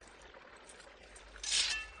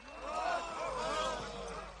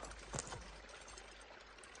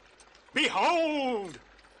Behold!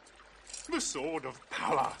 The sword of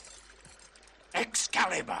power.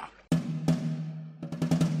 Excalibur.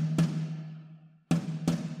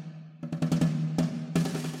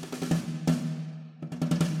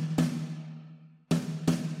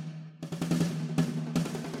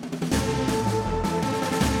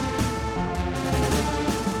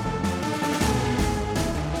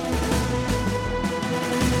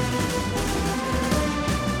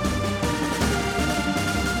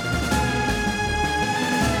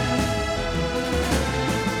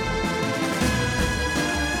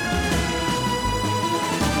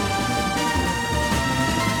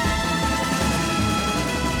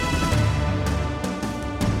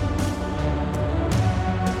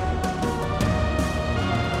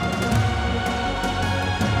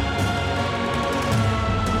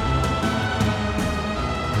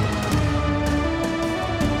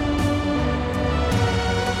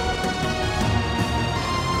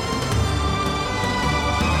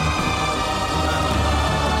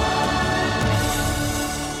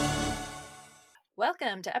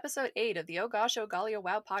 Welcome to episode 8 of the Oh Gosh, Oh Golly, Oh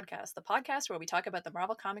Wow podcast, the podcast where we talk about the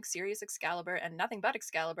Marvel Comics series Excalibur and nothing but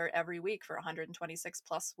Excalibur every week for 126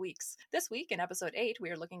 plus weeks. This week in episode 8, we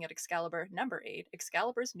are looking at Excalibur number 8,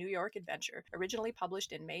 Excalibur's New York Adventure, originally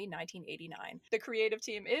published in May 1989. The creative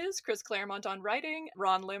team is Chris Claremont on writing,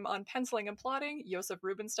 Ron Lim on penciling and plotting, Joseph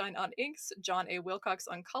Rubinstein on inks, John A. Wilcox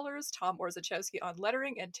on colors, Tom Orzechowski on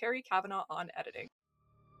lettering, and Terry Cavanaugh on editing.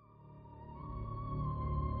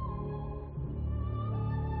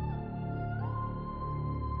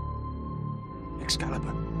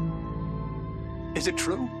 Excalibur. Is it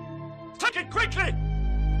true? Take it quickly!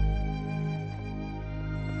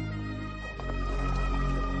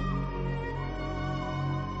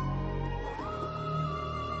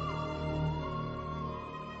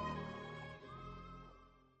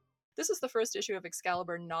 This is the first issue of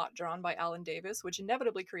Excalibur not drawn by Alan Davis, which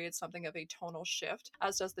inevitably creates something of a tonal shift,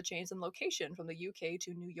 as does the change in location from the UK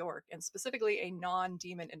to New York, and specifically a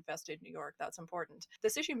non-demon-infested New York. That's important.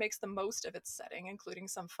 This issue makes the most of its setting, including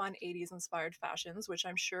some fun 80s-inspired fashions, which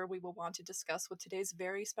I'm sure we will want to discuss with today's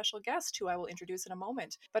very special guest, who I will introduce in a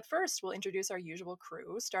moment. But first, we'll introduce our usual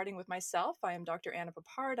crew, starting with myself. I am Dr. Anna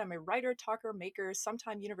Papard. I'm a writer, talker, maker,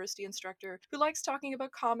 sometime university instructor who likes talking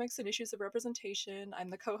about comics and issues of representation. I'm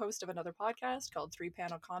the co-host of another podcast called Three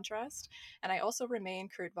Panel Contrast, and I also remain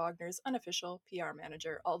Kurt Wagner's unofficial PR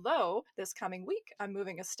manager, although this coming week I'm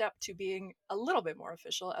moving a step to being a little bit more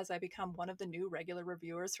official as I become one of the new regular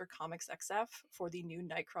reviewers for Comics XF for the new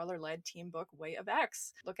Nightcrawler-led team book Way of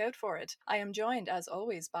X. Look out for it. I am joined, as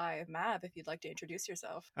always, by Mav, if you'd like to introduce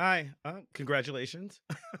yourself. Hi, congratulations.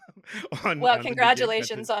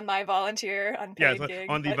 Congratulations on my volunteer unpaid gig.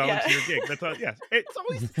 On the volunteer gig. That's all, yes. It's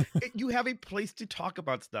always you have a place to talk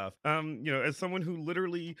about stuff. As someone who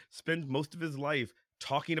literally spends most of his life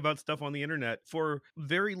talking about stuff on the internet for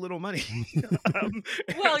very little money.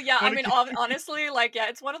 Honestly,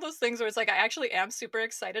 it's one of those things where it's like I actually am super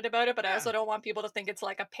excited about it, but I also don't want people to think it's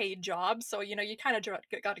like a paid job. So, you kind of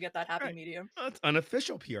got to get that happy medium. That's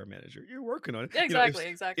unofficial PR manager. You're working on it.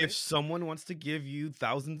 Exactly. If someone wants to give you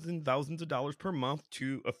thousands and thousands of dollars per month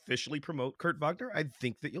to officially promote Kurt Wagner, I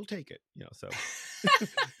think that you'll take it. So.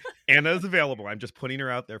 Anna's available. I'm just putting her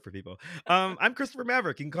out there for people. I'm Christopher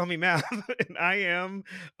Maverick. You can call me Mav. And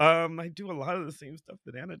I do a lot of the same stuff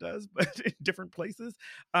that Anna does, but in different places.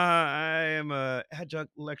 I am a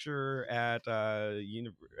adjunct lecturer at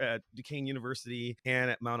Duquesne University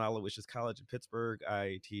and at Mount Aloysius College in Pittsburgh.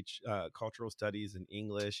 I teach cultural studies and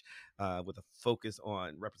English with a focus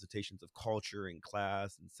on representations of culture in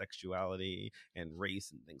class and sexuality and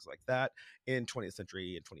race and things like that in 20th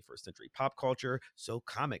century and 21st century pop culture. So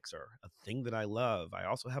comics are a thing that I love. I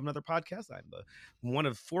also have another podcast. I'm one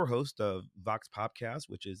of 4 hosts of Vox Popcast,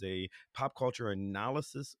 which is a pop culture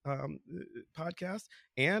analysis podcast.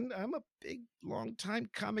 And I'm a big, long-time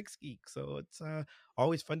comics geek. So it's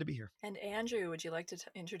always fun to be here. And Andrew, would you like to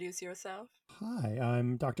introduce yourself? Hi,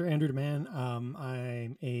 I'm Dr. Andrew DeMann.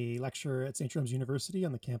 I'm a lecturer at St. John's University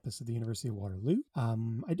on the campus of the University of Waterloo.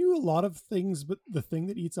 I do a lot of things, but the thing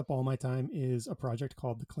that eats up all my time is a project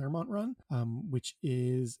called the Claremont Run, which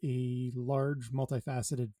is a large,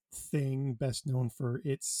 multifaceted thing best known for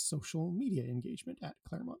its social media engagement at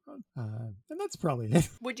Claremont Run. And that's probably it.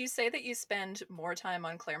 Would you say that you spend more time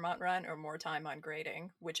on Claremont Run or more time on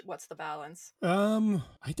grading? What's the balance?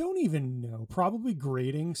 I don't even know. Probably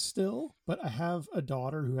grading still, but I have a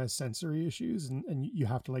daughter who has sensory issues and you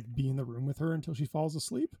have to be in the room with her until she falls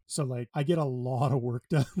asleep. So I get a lot of work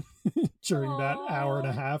done during that hour and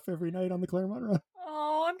a half every night on the Claremont Run.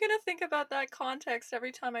 Oh, I'm gonna think about that context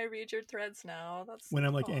every time I read your threads now. That's When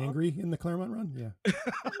I'm like aw. angry in the Claremont run, yeah.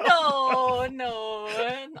 No,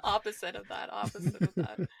 opposite of that. Opposite of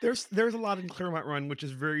that. There's a lot in Claremont Run, which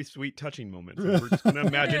is very sweet, touching moments. And we're just gonna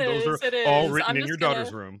imagine those are It all is. written I'm in your just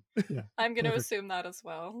daughter's gonna room. Yeah, I'm going to perfect. assume that as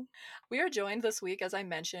well. We are joined this week, as I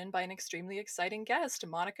mentioned, by an extremely exciting guest,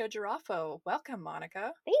 Monica Girafo. Welcome,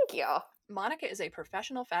 Monica. Thank you. Monica is a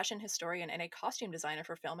professional fashion historian and a costume designer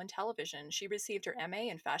for film and television. She received her MA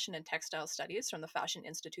in Fashion and Textile Studies from the Fashion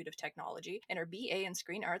Institute of Technology and her BA in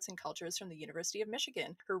Screen Arts and Cultures from the University of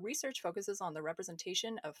Michigan. Her research focuses on the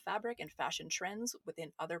representation of fabric and fashion trends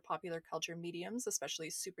within other popular culture mediums, especially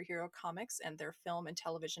superhero comics and their film and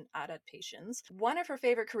television adaptations. One of her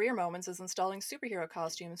favorite career moments is installing superhero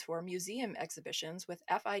costumes for museum exhibitions with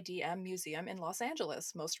FIDM Museum in Los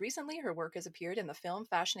Angeles. Most recently, her work has appeared in the Film,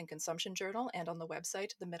 Fashion, and Consumption Journal and on the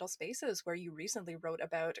website The Middle Spaces, where you recently wrote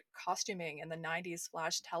about costuming in the 90s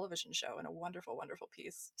Flash television show in a wonderful, wonderful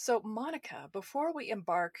piece. So, Monica, before we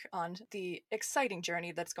embark on the exciting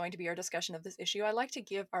journey that's going to be our discussion of this issue, I'd like to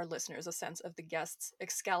give our listeners a sense of the guest's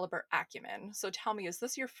Excalibur acumen. So tell me, is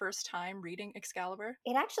this your first time reading Excalibur?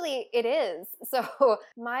 It is. So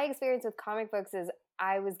my experience with comic books is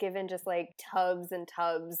I was given just like tubs and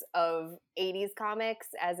tubs of 80s comics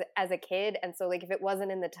as a kid, and so like if it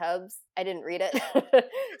wasn't in the tubs, I didn't read it.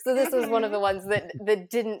 So this was one of the ones that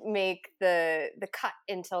didn't make the cut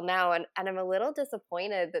until now, and I'm a little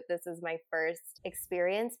disappointed that this is my first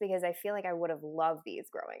experience because I feel like I would have loved these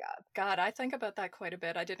growing up. God, I think about that quite a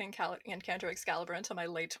bit. I didn't encounter Excalibur until my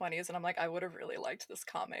late 20s, and I'm like, I would have really liked this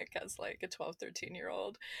comic as like a 12,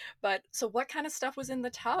 13-year-old. But so what kind of stuff was in the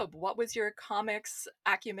tub? What was your comics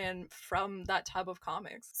acumen from that tub of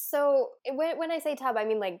comics? So when I say tub, I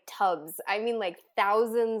mean like tubs. I mean like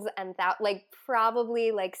thousands and like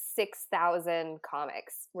probably like 6,000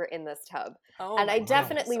 comics were in this tub. Oh, and I my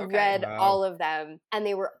definitely goodness. Okay. read Wow. all of them, and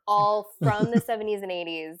they were all from the 70s and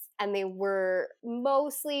 80s, and they were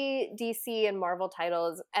mostly DC and Marvel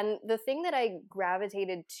titles. And the thing that I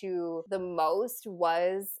gravitated to the most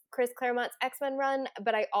was Chris Claremont's X-Men run,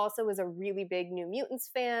 but I also was a really big New Mutants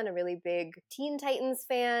fan, a really big Teen Titans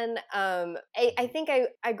fan. I think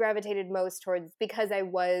I gravitated most towards, because I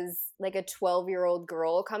was like a 12-year-old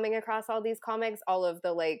girl coming across all these comics, all of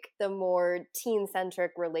the like the more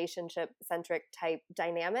teen-centric, relationship-centric type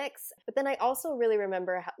dynamics. But then I also really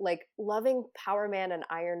remember like loving Power Man and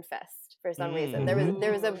Iron Fist for some reason.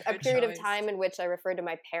 There was a Good period choice. of time in which I referred to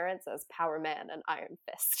my parents as Power Man and Iron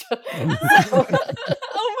Fist.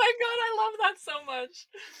 Oh my god, I love that so much.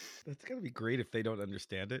 That's gotta be great if they don't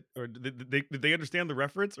understand it, or did they understand the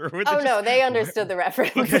reference, or would Oh just, no, they understood the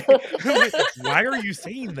reference. Okay. Wait, why are you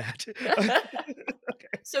saying that?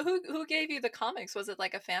 So who gave you the comics? Was it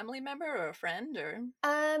like a family member or a friend or?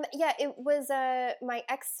 Yeah, it was my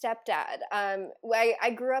ex-stepdad. I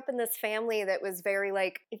grew up in this family that was very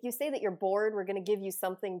like, if you say that you're bored, we're going to give you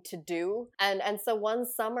something to do. And so one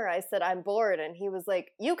summer I said, I'm bored. And he was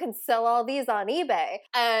like, you can sell all these on eBay.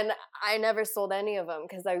 And I never sold any of them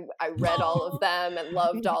because I read all of them and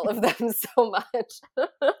loved all of them so much.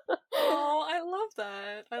 Oh, I love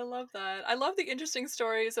that. I love that. I love the interesting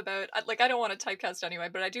stories about, like, I don't want to typecast anyway,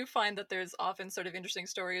 but I do find that there's often sort of interesting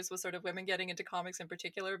stories with sort of women getting into comics in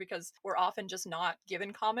particular, because we're often just not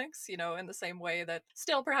given comics, you know, in the same way that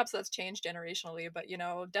still perhaps that's changed generationally, but, you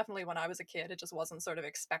know, definitely when I was a kid, it just wasn't sort of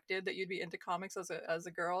expected that you'd be into comics as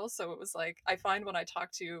a girl. So it was like, I find when I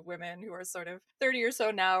talk to women who are sort of 30 or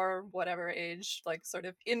so now or whatever age, like sort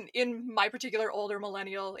of in my particular older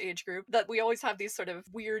millennial age group, that we always have these sort of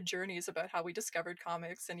weird journeys about how we discovered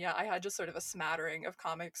comics. And yeah, I had just sort of a smattering of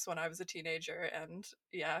comics when I was a teenager, and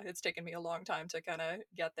yeah, it's taken me a long time to kind of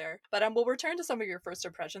get there. But we'll return to some of your first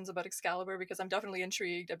impressions about Excalibur, because I'm definitely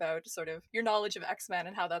intrigued about sort of your knowledge of X-Men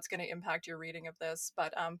and how that's going to impact your reading of this.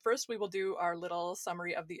 But first we will do our little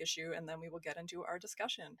summary of the issue, and then we will get into our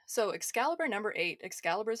discussion. So Excalibur number 8,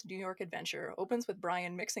 Excalibur's New York Adventure, opens with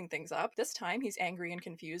Brian mixing things up. This time he's angry and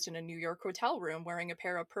confused in a New York hotel room wearing a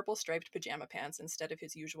pair of purple striped pajama pants instead of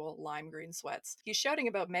his usual lime green sweats. He's shouting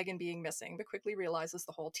about Megan being missing, but quickly realizes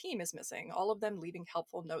the whole team is missing, all of them leaving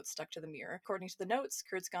helpful notes stuck to the mirror. According to the notes,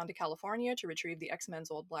 Kurt's gone to California to retrieve the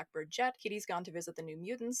X-Men's old Blackbird jet, Kitty's gone to visit the New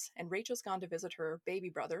Mutants, and Rachel's gone to visit her baby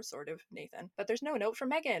brother, sort of, Nathan. But there's no note from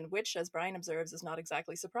Megan, which, as Brian observes, is not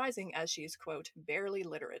exactly surprising, as she's, quote, barely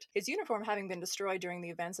literate. His uniform having been destroyed during the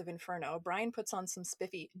events of Inferno, Brian puts on some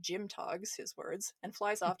spiffy gym togs, his words, and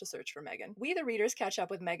flies off to search for Megan. We, the readers, catch up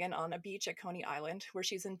with Megan on a beach at Coney Island, where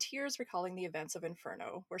she's in tears recalling the events of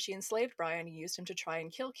Inferno, where she enslaved Brian and used him to try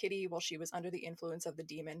and kill Kitty while she was under the influence of the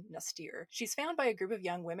demon Nastir. She's found by a group of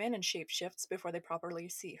young women and shapeshifts before they properly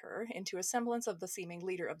see her into a semblance of the seeming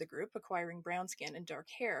leader of the group, acquiring brown skin and dark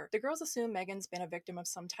hair. The girls assume Megan's been a victim of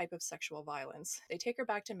some type of sexual violence. They take her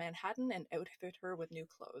back to Manhattan and outfit her with new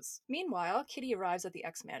clothes. Meanwhile, Kitty arrives at the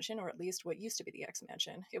X-Mansion, or at least what used to be the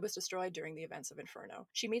X-Mansion. It was destroyed during the events of Inferno.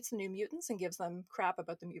 She meets the New Mutants and gives them crap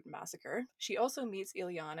about the mutant massacre. She also meets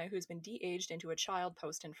Ileana, who's been de-aged into a child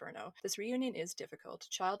post-Inferno. This reunion is difficult.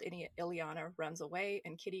 Child Ileana runs away,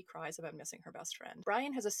 and Kitty cries about missing her best friend.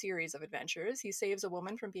 Brian has a series of adventures. He saves a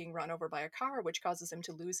woman from being run over by a car, which causes him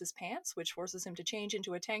to lose his pants, which forces him to change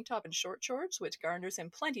into a tank top and short shorts, which garners him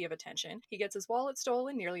plenty of attention. He gets his wallet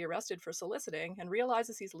stolen, nearly arrested for soliciting, and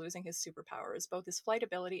realizes he's losing his superpowers, both his flight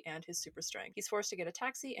ability and his super strength. He's forced to get a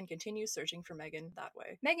taxi and continues searching for Megan that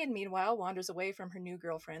way. Megan, meanwhile, wanders away from her new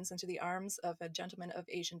girlfriends into the arms of a gentleman of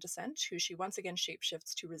Asian descent, who she once again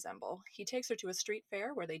shapeshifts to resemble. He takes her to a street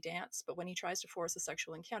fair where they dance, but when he tries to force a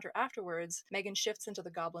sexual encounter afterwards, Megan shifts into the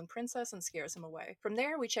Goblin Princess and scares him away. From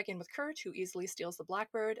there, we check in with Kurt, who easily steals the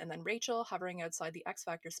Blackbird, and then Rachel, hovering outside the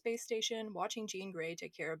X-Factor space station, watching Jean Grey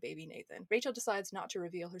take care of baby Nathan. Rachel decides not to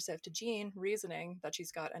reveal herself to Jean, reasoning that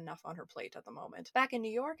she's got enough on her plate at the moment. Back in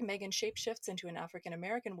New York, Megan shapeshifts into an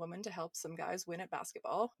African-American woman to help some guys win at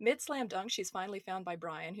basketball. Mid-slam dunk, she's finally found by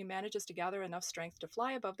Brian, who manages to gather enough strength to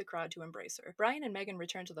fly above the crowd to embrace her. Brian and Megan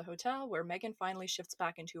return to the hotel, where Megan finally shifts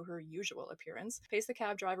back into her usual appearance, pays the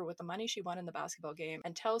cab driver with the money she won in the basketball game,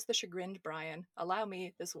 and tells the chagrined Brian, "Allow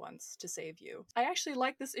me this once to save you." I actually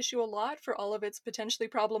like this issue a lot for all of its potentially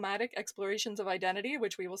problematic explorations of identity,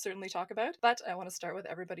 which we will certainly talk about, but I want to start with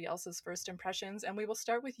everybody else's first impressions, and we will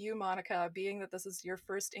start with you, Monica, being that this is your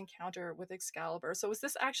first encounter with Excalibur. So was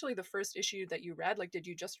this actually the first issue that you read? Like, did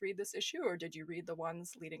you just read this issue, or did you read the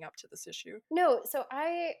ones leading up to this issue? No, so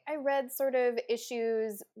I read sort of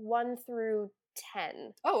issues 1 through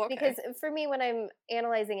 10. Oh, okay. Because for me, when I'm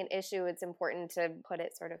analyzing an issue, it's important to put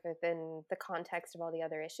it sort of within the context of all the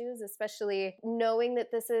other issues, especially knowing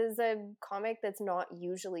that this is a comic that's not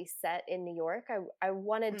usually set in New York. I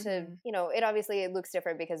wanted to, it looks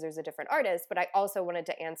different because there's a different artist, but I also wanted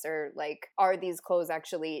to answer, like, are these clothes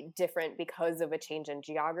actually different because of a change in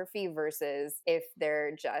geography versus if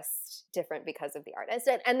they're just different because of the artist?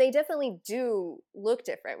 And they definitely do look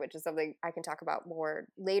different, which is something I can talk about more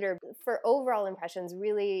later. For overall impressions,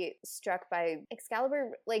 really struck by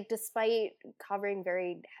Excalibur, like, despite covering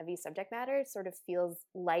very heavy subject matter, sort of feels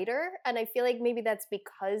lighter. And I feel like maybe that's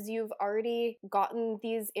because you've already gotten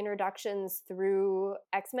these introductions through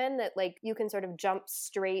X-Men, that, like, you can sort of jump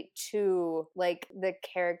straight to, like, the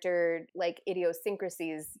character, like,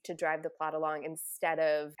 idiosyncrasies to drive the plot along instead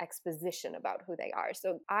of exposition about who they are.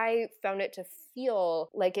 So I found it to feel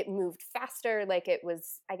like it moved faster, like it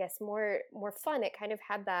was, I guess, more fun. It kind of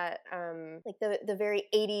had that like the very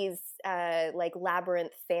 80s like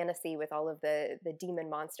labyrinth fantasy with all of the demon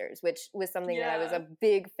monsters, which was something that I was a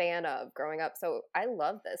big fan of growing up. So I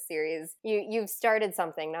love this series. You've started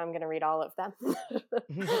something. Now I'm going to read all of them.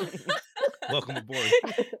 Welcome aboard.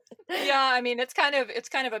 Yeah, I mean, it's kind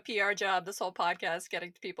of a PR job, this whole podcast,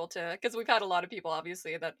 getting people to, because we've had a lot of people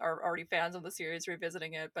obviously that are already fans of the series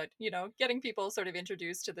revisiting it, but getting people sort of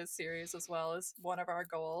introduced to this series as well is one of our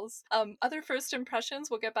goals. Other first impressions,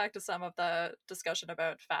 we'll get back to some of the discussion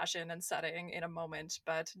about fashion and setting in a moment,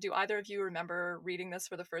 but do either of you remember reading this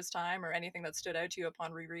for the first time, or anything that stood out to you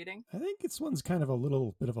upon rereading? I think this one's kind of a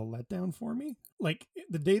little bit of a letdown for me. Like,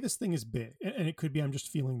 the Davis thing is big, and it could be I'm just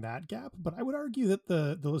feeling that gap, but I would argue that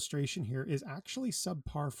the illustration here is actually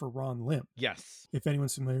subpar for Ron Lim. Yes. If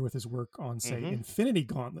anyone's familiar with his work on, say, Infinity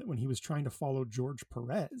Gauntlet, when he was trying to follow George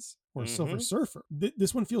Perez or Silver Surfer.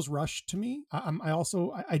 This one feels rushed to me.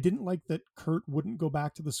 I didn't like that Kurt wouldn't go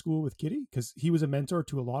back to the school with Kitty, because he was a mentor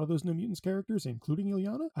to a lot of those New Mutants characters, including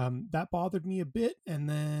Ileana. That bothered me a bit. And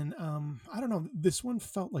then, I don't know, this one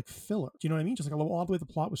felt like filler. Do you know what I mean? Just like a lot of the way the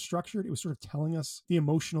plot was structured, it was sort of telling us the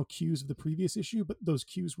emotional cues of the previous issue, but those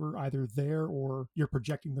cues were either there or you're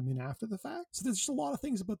projecting them in after the fact. So there's just a lot of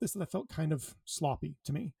things about this that I felt kind of sloppy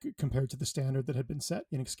to me compared to the standard that had been set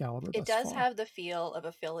in Excalibur. It does have the feel of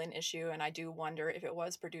a fill-in issue, and I do wonder if it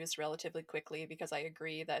was produced relatively quickly, because I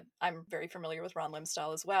agree that I'm very familiar with Ron Lim's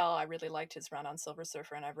style as well. I really liked his run on Silver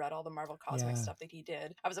Surfer, and I've read all the Marvel Cosmic stuff that he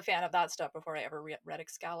did. I was a fan of that stuff before I ever read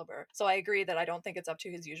Excalibur. So I agree that I don't think it's up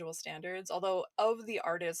to his usual standards, although of the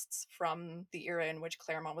artists from the era in which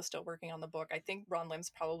Claremont was still working on the book, I think Ron Lim's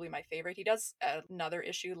probably my favorite. He does another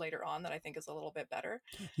issue later on that I think is a little bit better.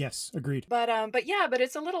 Yes, agreed. But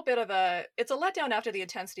it's a little bit of it's a letdown after the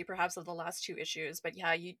intensity perhaps of the last two issues. But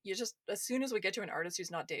yeah, you you just, as soon as we get to an artist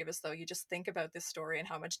who's not Davis, though, you just think about this story and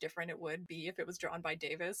how much different it would be if it was drawn by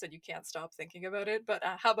Davis, and you can't stop thinking about it. But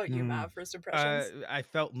how about you, Mav? First impressions? I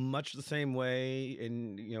felt much the same way,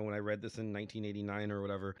 and when I read this in 1989 or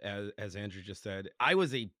whatever, as Andrew just said, I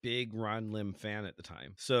was a big Ron Lim fan at the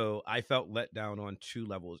time, so I felt let down on two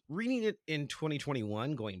levels. Reading it in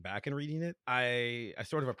 2021, going back and reading it, I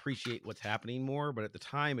sort of appreciate what's happening more, but at the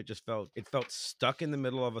time, it felt stuck in the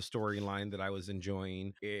middle of a storyline that I was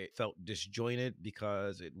enjoying. It felt disjointed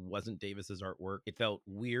because it wasn't Davis's artwork. It felt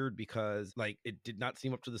weird because it did not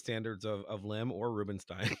seem up to the standards of Lim or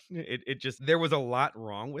Rubinstein. It just, there was a lot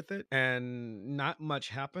wrong with it, and not much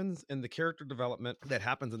happens. And the character development that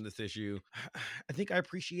happens in this issue, I think I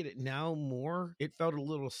appreciate it now more. It felt a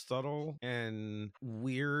little subtle and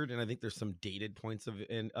weird, and I think there's some dated points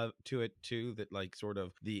to it too, that sort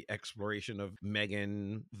of the exploration of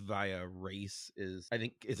Megan via race is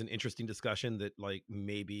an interesting discussion that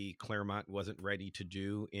maybe Claremont wasn't ready to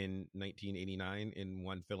do in 1989 in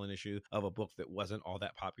one fill-in issue of a book that wasn't all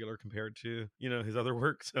that popular compared to his other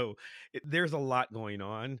work. So there's a lot going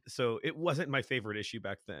on. So it wasn't my favorite issue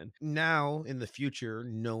back then. Now in the future,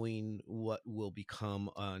 knowing what will become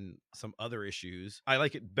on some other issues, I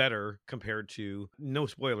like it better compared to, no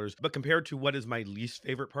spoilers, but compared to what is my least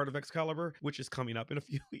favorite part of Excalibur, which is coming up in a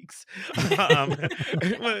few weeks.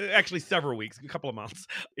 Well, actually several weeks, a couple of months.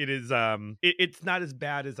 It is it's not as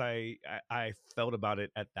bad as I felt about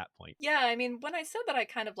it at that point. Yeah, I mean, when I said that I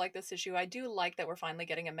kind of like this issue, I do like that we're finally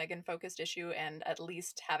getting a Megan focused issue, and at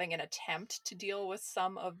least having an attempt to deal with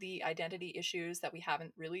some of the identity issues that we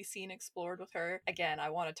haven't really seen explored with her. Again, I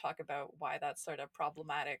want to talk about why that's sort of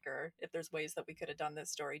problematic, or if there's ways that we could have done this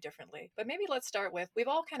story differently. But maybe let's start with, we've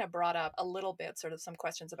all kind of brought up a little bit sort of some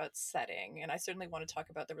questions about setting, and I certainly want to talk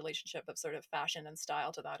about the relationship of sort of fashion and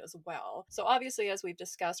style to that as well. So obviously, as we've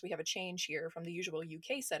discussed, we have a change here from the usual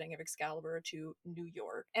UK setting of Excalibur to New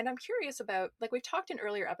York. And I'm curious about, we've talked in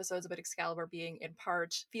earlier episodes about Excalibur being in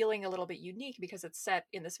part feeling a little bit unique because it's set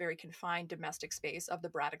in this very confined domestic space of the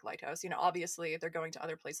Braddock Lighthouse. Obviously they're going to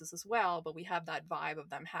other places as well, but we have that vibe of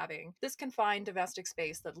them having this confined domestic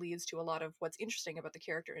space that leads to a lot of what's interesting about the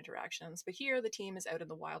character interactions. But here the team is out in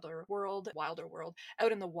the wider world,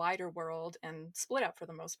 out in the wider world, and split up for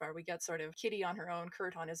the most part. We get sort of Kitty on her own,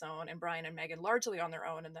 Kurt on his own, and Brian and Megan largely on their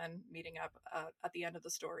own, and then meeting up at the end of the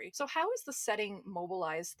story. So how is the setting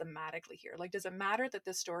mobilized thematically here? Does it matter that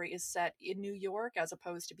this story is set in New York as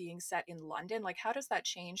opposed to being set in London? How does that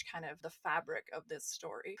change kind of the fabric of this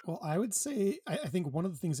story? Well, I would say, I think one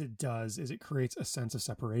of the things it does is it creates a sense of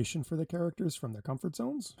separation for the characters from their comfort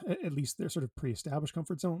zones, at least their sort of pre-established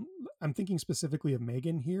comfort zone. I'm thinking specifically of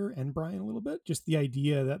Megan here and Brian a little bit. Just the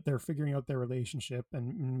idea that they're figuring out their relationship,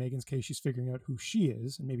 and in Megan's case, she's figuring out who she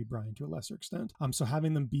is, and maybe Brian to a lesser extent. So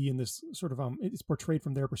having them be in this sort of, it's portrayed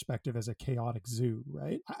from their perspective as a chaotic zoo,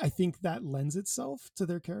 right? I think that lends itself to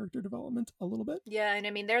their character development a little bit. Yeah, and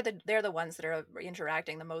I mean, they're the ones that are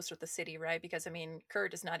interacting the most with the city, right? Because I mean,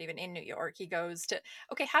 Kurt is not even in New York. He goes to,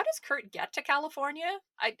 okay, how does Kurt get to California?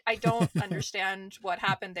 I don't understand what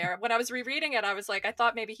happened there. When I was rereading it, I was like, I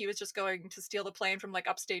thought maybe he was just going to steal the plane from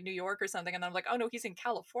upstate New York or something, and I'm like, oh no, he's in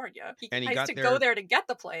California. He has to go there to get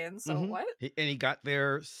the plane. So what? And he got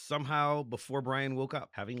there somehow before Brian woke up,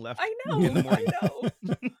 having left. I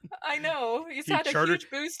know. He's had a huge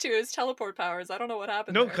boost to his teleport powers. I don't know what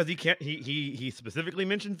happened. No, because he can't. He specifically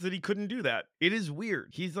mentions that he couldn't do that. It is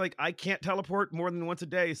weird. He's like, I can't teleport more than once a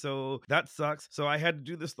day, so that sucks. So I had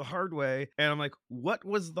to do this the hard way. And I'm like, what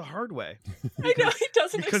was the hard way? I know, he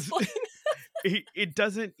doesn't explain. It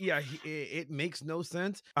doesn't. Yeah, it makes no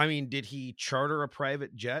sense. I mean, did he charter a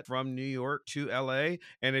private jet from New York to LA?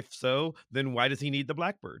 And if so, then why does he need the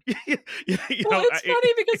Blackbird? Well, it's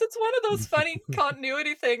funny because it's one of those funny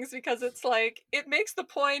continuity things, because it's it makes the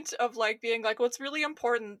point of being well, it's really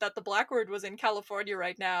important that the Blackbird was in California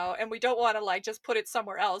right now, and we don't want to just put it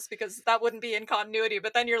somewhere else because that wouldn't be in continuity.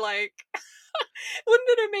 But then you're like, wouldn't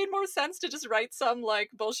it have made more sense to just write some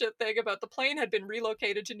bullshit thing about the plane had been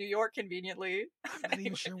relocated to New York conveniently? I'm not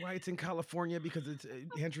even sure why it's in California, because it's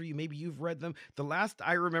Andrew, maybe you've read them. The last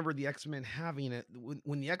I remember the X-Men having it,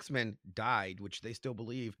 when the X-Men died, which they still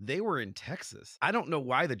believe, they were in Texas. I don't know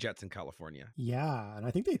why the jet's in California. Yeah, and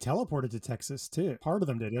I think they teleported to Texas too. Part of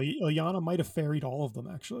them did. Ilyana might have ferried all of them,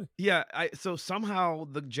 actually. Yeah, so somehow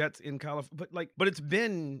the jet's in California, but it's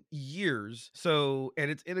been years. So,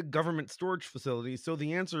 and it's in a government storage research facility. So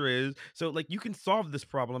the answer is, like, you can solve this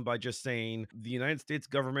problem by just saying the United States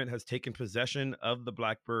government has taken possession of the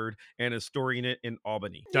Blackbird and is storing it in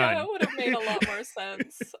Albany. Yeah, Done. it would have made a lot more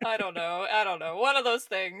sense. I don't know. One of those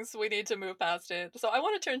things. We need to move past it. So I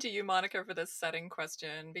want to turn to you, Monica, for this setting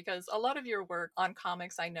question, because a lot of your work on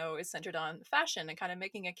comics, I know, is centered on fashion and kind of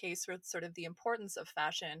making a case for sort of the importance of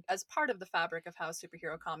fashion as part of the fabric of how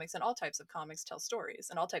superhero comics and all types of comics tell stories,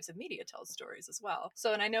 and all types of media tells stories as well.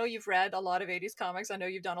 So, and I know you've read a lot of 80s comics. I know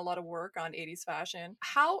you've done a lot of work on 80s fashion.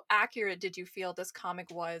 How accurate did you feel this comic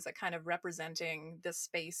was at kind of representing this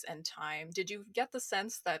space and time? Did you get the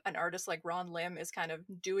sense that an artist like Ron Lim is kind of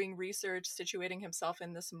doing research, situating himself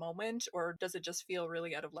in this moment, or does it just feel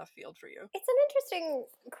really out of left field for you? It's an interesting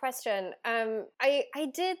question.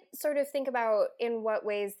 I did sort of think about in what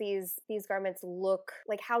ways these garments look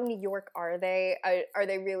like. How New York are they? Are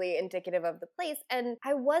they really indicative of the place? And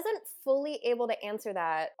I wasn't fully able to answer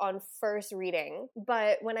that on first reading,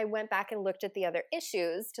 but when I went back and looked at the other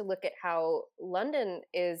issues to look at how London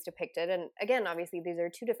is depicted, and again, obviously these are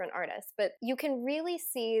two different artists, but you can really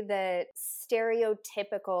see that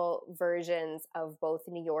stereotypical versions of both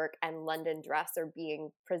New York and London dress are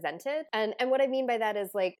being presented. And what I mean by that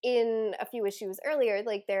is, like, in a few issues earlier,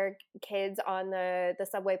 like, there are kids on the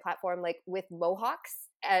subway platform, like, with mohawks,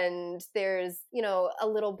 and there's, you know, a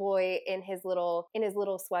little boy in his little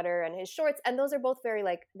sweater and his shorts, and those are both very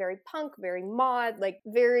punk, very mod, like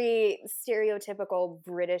very stereotypical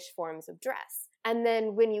British forms of dress. And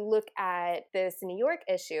then when you look at this New York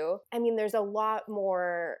issue, I mean, there's a lot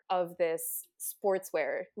more of this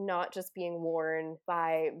sportswear, not just being worn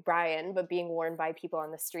by Brian, but being worn by people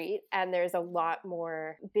on the street. And there's a lot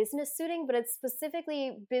more business suiting, but it's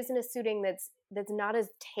specifically business suiting that's not as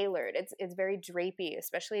tailored. It's very drapey,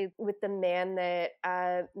 especially with the man that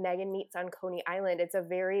Megan meets on Coney Island. It's a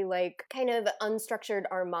very, like, kind of unstructured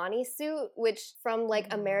Armani suit, which from,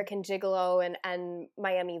 like, American Gigolo and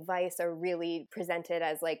Miami Vice are really presented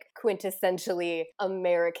as, like, quintessentially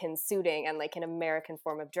American suiting and, like, an American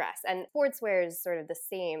form of dress. And sportswear is sort of the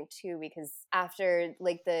same too, because after,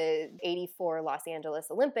 like, the 84 Los Angeles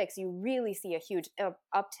Olympics, you really see a huge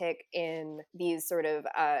uptick in these sort of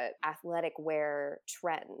athletic wear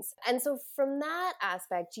trends. And so from that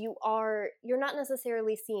aspect, you're not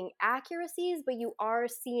necessarily seeing accuracies, but you are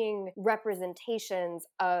seeing representations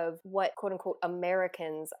of what quote unquote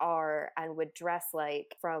Americans are and would dress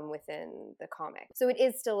like from within the comic. So it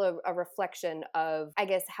is still a reflection of, I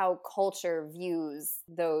guess, how culture views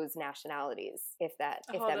those nationalities, if that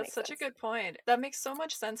makes sense. That's such a good point. That makes so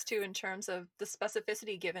much sense too, in terms of the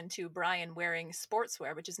specificity given to Brian wearing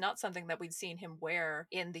sportswear, which is not something that we'd seen him wear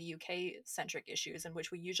in the UK-centric issues, in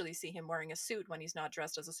which we usually see him wearing a suit when he's not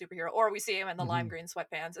dressed as a superhero, or we see him in the lime green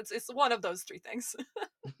sweatpants. It's one of those three things.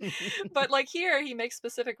 But, like, here he makes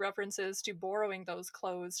specific references to borrowing those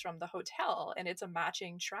clothes from the hotel, and it's a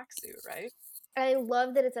matching tracksuit, right? I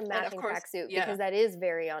love that it's a matching course, tracksuit, yeah. because that is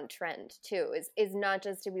very on trend too. Is not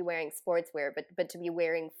just to be wearing sportswear, but to be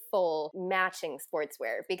wearing full matching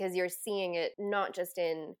sportswear, because you're seeing it not just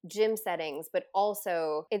in gym settings, but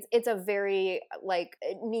also it's a very, like,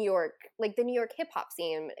 New York, like the New York hip hop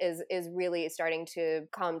scene is really starting to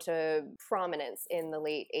come to prominence in the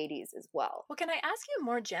late 80s as well. Well, can I ask you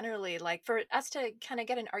more generally, like, for us to kind of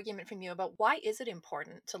get an argument from you about why is it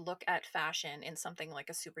important to look at fashion in something like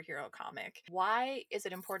a superhero comic? Why is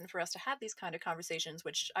it important for us to have these kind of conversations,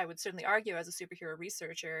 which I would certainly argue as a superhero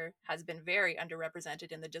researcher has been very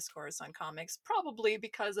underrepresented in the discourse on comics, probably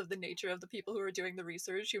because of the nature of the people who are doing the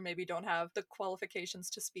research, who maybe don't have the qualifications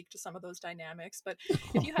to speak to some of those dynamics. But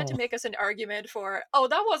if you had to make us an argument for, oh,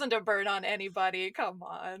 that wasn't a burn on anybody, come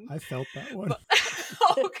on. I felt that one.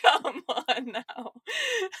 Oh, come on now.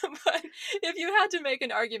 But if you had to make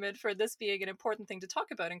an argument for this being an important thing to talk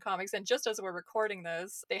about in comics, and just as we're recording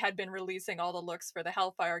this, they had been releasing all the looks for the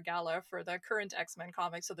Hellfire Gala for the current X-Men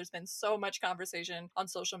comics, so there's been so much conversation on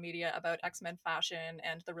social media about X-Men fashion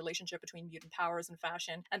and the relationship between mutant powers and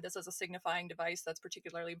fashion, and this is a signifying device that's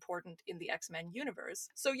particularly important in the X-Men universe.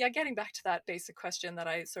 So yeah, getting back to that basic question that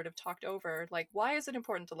I sort of talked over, like, why is it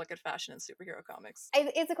important to look at fashion in superhero comics?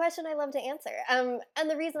 It's a question I love to answer. And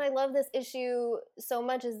the reason I love this issue so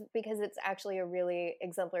much is because it's actually a really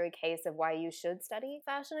exemplary case of why you should study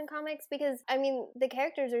fashion in comics. Because, I mean, the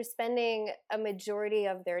characters are spending a majority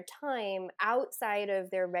of their time outside of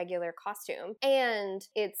their regular costume, and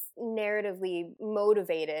it's narratively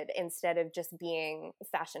motivated instead of just being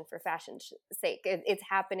fashion for fashion's sake. It's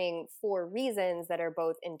happening for reasons that are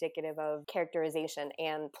both indicative of characterization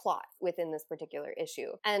and plot within this particular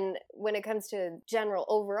issue. And when it comes to general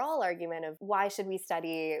overall argument of why should we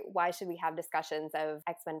study? Why should we have discussions of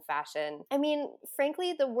X-Men fashion? I mean,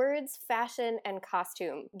 frankly, the words fashion and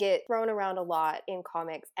costume get thrown around a lot in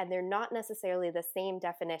comics, and they're not necessarily the same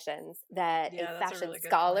definitions that Yeah, a that's a fashion really good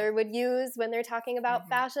scholar point. would use when they're talking about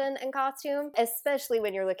fashion and costume, especially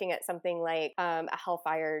when you're looking at something like a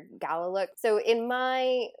Hellfire Gala look. So in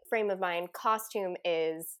my frame of mind, costume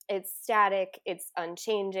it's static, it's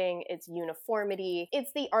unchanging, it's uniformity,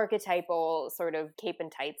 it's the archetypal sort of cape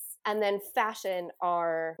and tights. And then fashion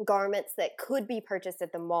are garments that could be purchased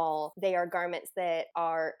at the mall. They are garments that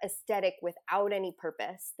are aesthetic without any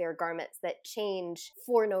purpose. They're garments that change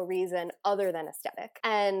for no reason other than aesthetic.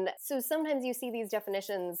 And so sometimes you see these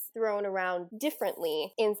definitions thrown around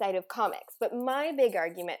differently inside of comics. But my big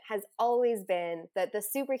argument has always been that the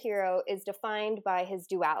superhero is defined by his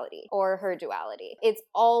duality or her duality. It's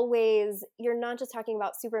always, you're not just talking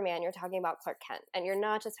about Superman, you're talking about Clark Kent. And you're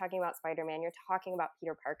not just talking about Spider-Man, you're talking about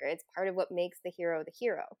Peter Parker. It's part of what makes the hero the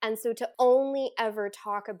hero. And so to only ever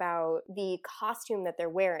talk about the costume that they're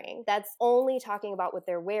wearing, that's only talking about what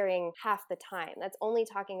they're wearing half the time. That's only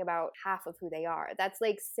talking about half of who they are. That's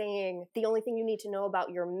like saying the only thing you need to know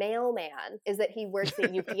about your mailman is that he works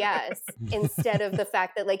at UPS instead of the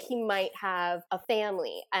fact that like he might have a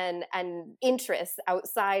family and interests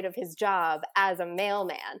outside of his job as a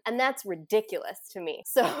mailman. And that's ridiculous to me.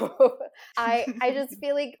 So I just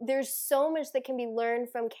feel like there's so much that can be learned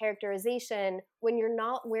from characterization when you're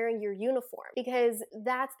not wearing your uniform, because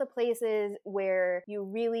that's the places where you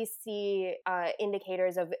really see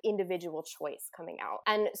indicators of individual choice coming out.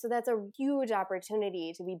 And so that's a huge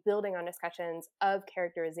opportunity to be building on discussions of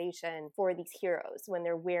characterization for these heroes when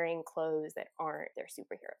they're wearing clothes that aren't their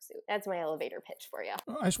superhero suit. That's my elevator pitch for you.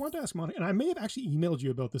 I just wanted to ask Monica, and I may have actually emailed you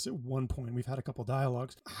about this at one point. We've had a couple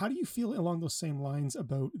dialogues. How do you feel along those same lines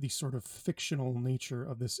about the sort of fictional nature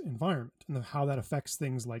of this environment and how that affects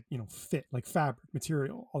things like, fit, like fabric,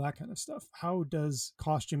 material, all that kind of stuff? How does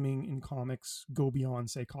costuming in comics go beyond,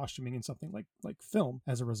 say, costuming in something like film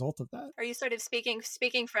as a result of that? Are you sort of speaking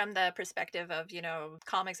from the perspective of,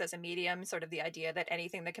 comics as a medium, sort of the idea that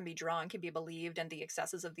anything that can be drawn can be believed and the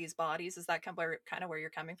excesses of these bodies? Is that kind of where you're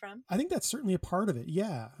coming from? I think that's certainly a part of it.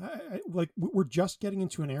 Yeah. Like we're just getting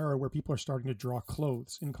into an era where people are starting to draw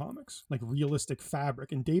clothes in comics, like realistic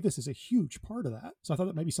fabric. And Davis is a huge part of that. So I thought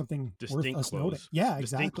that might be something worth us noting. Yeah,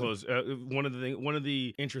 exactly. Distinct clothes. One of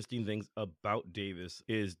the interesting things about Davis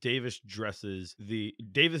is Davis dresses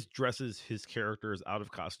his characters out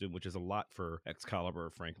of costume, which is a lot for Excalibur,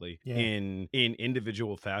 frankly, in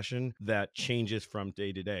individual fashion that changes from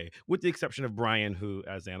day to day, with the exception of Brian, who,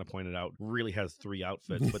 as Anna pointed out, really has 3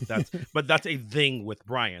 outfits. But that's a thing with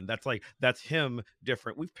Brian. That's him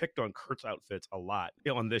different. We've picked on Kurt's outfits a lot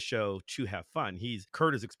on this show to have fun.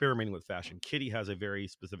 Kurt is experimenting with fashion. Kitty has a very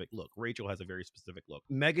specific look. Rachel has a very specific look.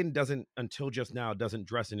 Megan doesn't, until just now, doesn't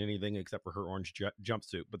dress in anything except for her orange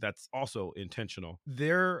jumpsuit, but that's also intentional.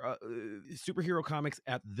 Their superhero comics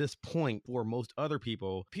at this point, for most other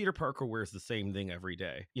people, Peter Parker wears the same thing every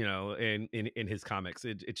day, in his comics.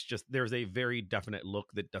 It's just, there's a very definite look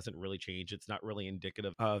that doesn't really change. It's not really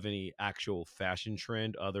indicative of any actual fashion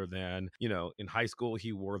trend other than, in high school,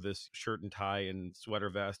 he wore this shirt and tie and sweater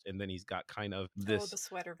vest, and then he's got kind of this... Oh, the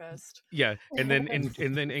sweater vest. Yeah, and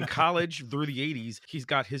then in college through the 80s, he's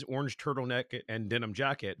got his orange turtleneck and denim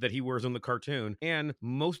jacket that he wears in the cartoon, and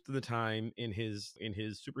most of the time in his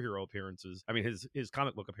superhero appearances, I mean his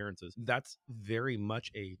comic book appearances, that's very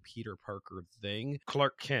much a Peter Parker thing.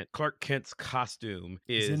 Clark Kent's costume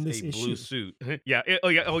is a blue suit.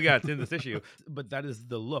 It's in this issue. But that is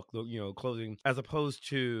the look, clothing, as opposed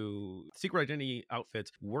to Secret Identity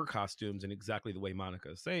outfits were costumes in exactly the way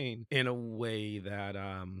Monica is saying, in a way that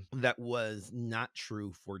that was not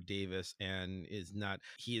true for Davis, and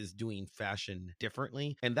he is doing fashion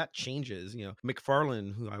differently, and that changes.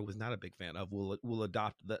 McFarlane, who I was not a big fan of, will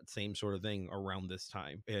adopt that same sort of thing around this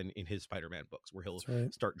time in his Spider-Man books, where he'll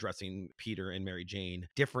start dressing Peter and Mary Jane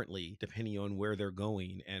differently depending on where they're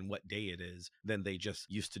going and what day it is than they just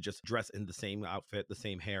used to just dress in the same outfit, the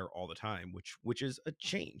same hair all the time, which is a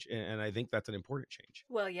change, and I think that's an important change.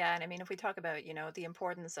 Well, yeah, and I mean, if we talk about the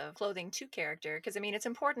importance of clothing to character, because I mean, it's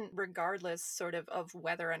important regardless sort of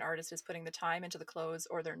whether an artist is putting the time into the clothes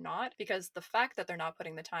or they're not, because the fact that they're not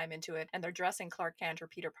putting the time into it and they're dressing Clark Kent or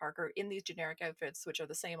Peter Parker in these generic outfits, which are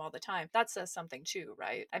the same all the time, that says something too,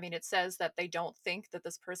 right? I mean, it says that they don't think that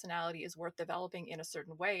this personality is worth developing in a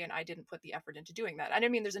certain way, and I didn't put the effort into doing that. And I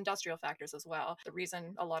mean, there's industrial factors as well. The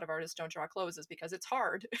reason a lot of artists don't draw clothes is because it's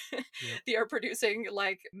hard. They are producing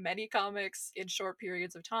like many comics in short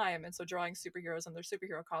periods of time, and so drawing superheroes and their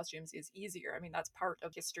superhero costumes is easier. I mean, that's part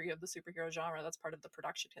of history of the superhero genre. That's part of the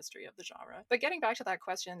production history of the genre. But getting back to that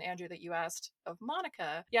question, Andrew, that that you asked of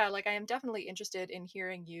Monica, yeah, like I am definitely interested in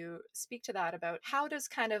hearing you speak to that about how does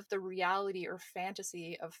kind of the reality or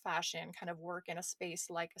fantasy of fashion kind of work in a space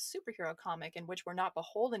like a superhero comic in which we're not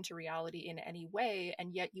beholden to reality in any way,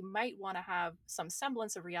 and yet you might want to have some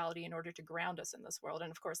semblance of reality in order to ground us in this world.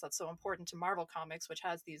 And of course, that's so important to Marvel Comics, which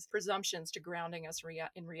has these presumptions to grounding us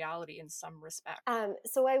in reality in some respect.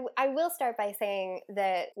 So I will start by saying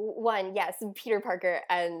that one, yes, Peter Parker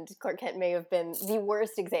and Clark Kent may have been the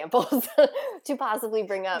worst examples to possibly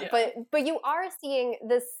bring up, Yeah. but you are seeing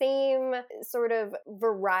the same sort of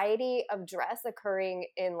variety of dress occurring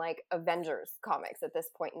in like Avengers comics at this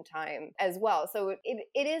point in time as well. So it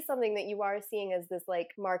is something that you are seeing as this like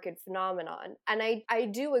market phenomenon. And I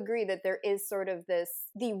do agree that there is sort of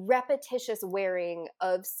the repetitious wearing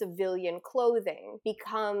of civilian clothing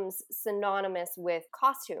becomes synonymous with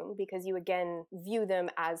costume because you again view them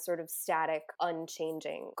as sort of static,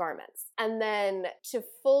 unchanging garments. And then to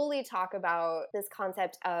fully talk about this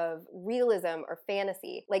concept of realism or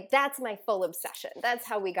fantasy, like that's my full obsession. That's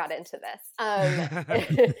how we got into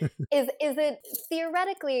this. Is it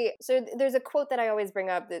theoretically, so there's a quote that I always bring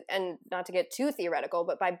up, and not to get too theoretical,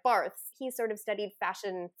 but by Barth, he sort of studied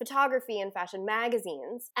fashion photography and fashion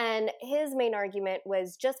magazines. And his main argument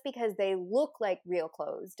was just because they look like real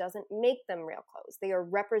clothes doesn't make them real clothes. They are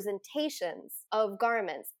representations of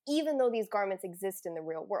garments, even though these garments exist in the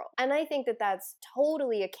real world. And I think that that's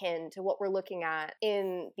totally akin to what we're looking at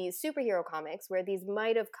in these superhero comics, where these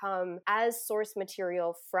might have come as source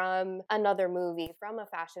material from another movie, from a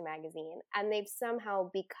fashion magazine, and they've somehow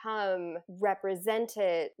become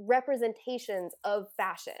representations of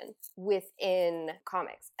fashion within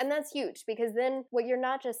comics. And that's huge, because then what you're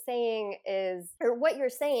not just saying is, or what you're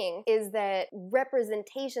saying is that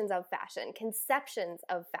representations of fashion, conceptions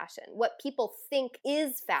of fashion, what people think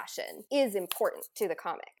is fashion is important to the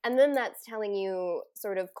comic. And then that's telling you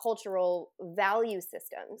sort of cultural value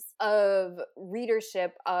systems of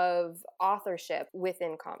readership, of authorship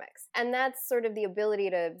within comics. And that's sort of the ability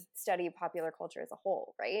to study popular culture as a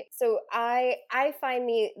whole, right? So I find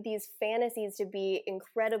these fantasies to be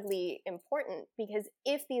incredibly important, because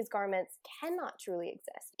if these garments cannot truly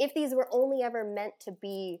exist, if these were only ever meant to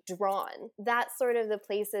be drawn, that's sort of the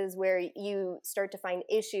places where you start to find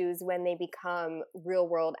issues when they become real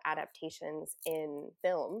world adaptations in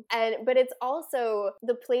film. But it's also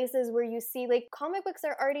the places where you see, like, comic books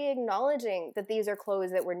are already acknowledging that these are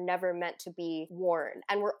clothes that were never meant to be worn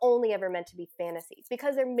and were only ever meant to be fantasy,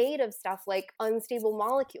 because they're made of stuff like unstable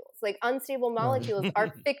molecules. Like, unstable molecules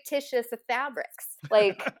are fictitious fabrics.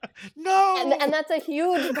 Like, no, and that's a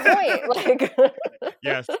huge point. Like,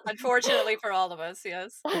 yes. Unfortunately for all of us,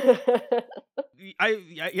 yes.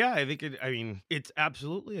 I think it's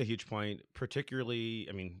absolutely a huge point, particularly,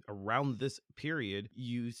 around this period,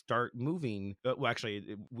 you start moving. Well,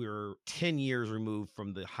 actually, we're 10 years removed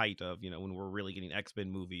from the height of, when we're really getting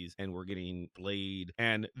X-Men movies and we're getting Blade.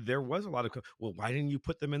 And there was a lot of, well, why didn't you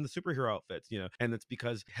put them in the superhero outfits? And it's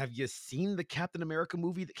because, have you seen the Captain America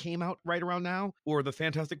movie that came out right around now? Or the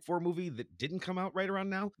Fantastic Four movie that didn't come out right around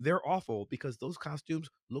now? They're awful because those costumes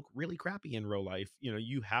look really crappy in real life.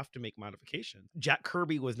 You have to make modifications. Jack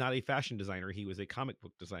Kirby was not a fashion designer. He was a comic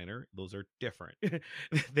book designer. Those are different.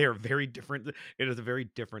 They're very different. It is a very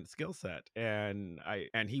different skill set. And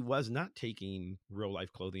he was not taking real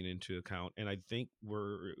life clothing into account. And I think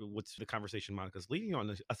what's the conversation Monica's leading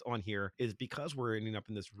us on here is because we're ending up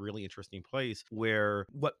in this really interesting place where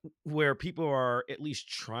people are at least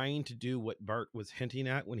trying to do what Bart was hinting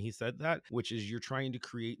at when he said that, which is you're trying to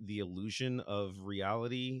create the illusion of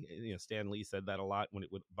reality. Stan Lee said that a lot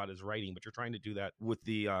about his writing, but you're trying to do that with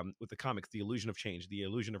the comics, the illusion of change, the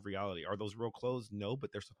illusion of reality. Are those real clothes? No,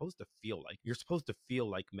 but they're supposed to feel like, you're supposed to feel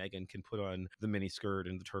like Megan can put on the mini skirt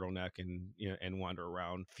and the turtleneck and wander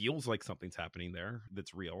around. Feels like something's happening there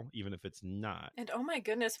that's real, even if it's not. And oh my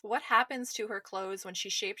goodness, what happens to her clothes when she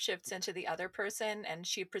shapeshifts into the other person? And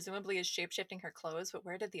she presumably is shapeshifting her clothes, but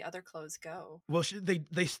where did the other clothes go? Well,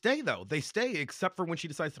 they stay though. They stay, except for when she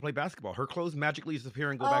decides to play basketball. Her clothes magically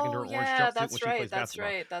disappear and go back into her orange jumpsuit when she plays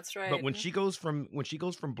basketball. That's right. But when she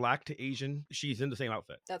goes from black to Asian, she's in the same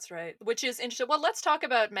outfit. That's right. Which is interesting. Well, let's talk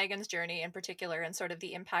about Megan's journey in particular and sort of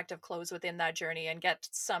the impact of clothes within that journey and get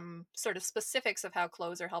some sort of specifics of how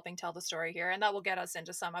clothes are helping tell the story here. And that will get us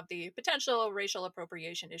into some of the potential racial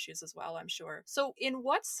appropriation issues as well, I'm sure. So in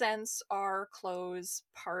what sense are clothes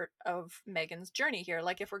part of Megan's journey here?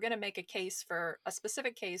 Like, if we're going to make a case for a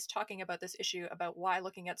specific case talking about this issue about why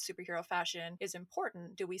looking at superhero fashion is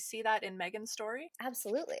important, do we see that in Megan's story?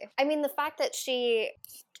 Absolutely. I mean, the fact that she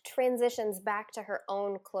transitions back to her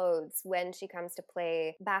own clothes when she comes to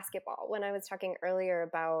play basketball. When I was talking earlier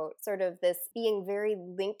about sort of this being very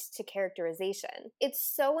linked to characterization, it's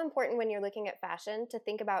so important when you're looking at fashion to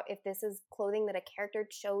think about if this is clothing that a character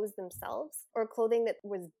chose themselves or clothing that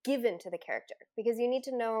was given to the character, because you need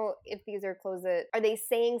to know if these are clothes that are they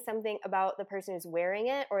saying something about the person who's wearing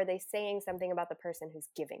it, or are they saying something about the person who's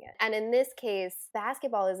giving it. And in this case,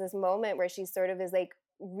 basketball is this moment where she sort of is like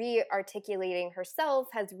re-articulating herself,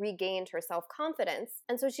 has regained her self-confidence,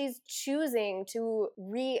 and so she's choosing to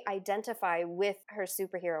re-identify with her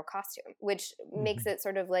superhero costume, which makes it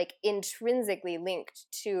sort of like intrinsically linked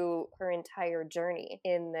to her entire journey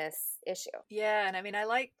in this issue. Yeah, and I mean,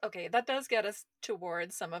 okay, that does get us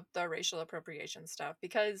towards some of the racial appropriation stuff,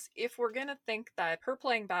 because if we're gonna think that her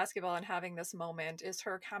playing basketball and having this moment is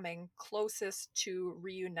her coming closest to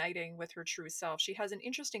reuniting with her true self, she has an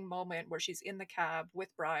interesting moment where she's in the cab with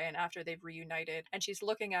Brian after they've reunited, and she's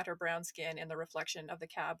looking at her brown skin in the reflection of the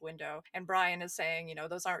cab window, and Brian is saying, you know,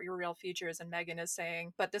 those aren't your real features, and Megan is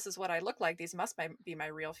saying, but this is what I look like, these must be my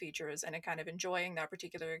real features, and kind of enjoying that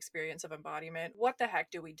particular experience of embodiment. What the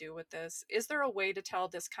heck do we do with this? Is there a way to tell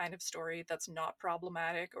this kind of story that's not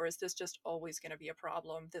problematic, or is this just always going to be a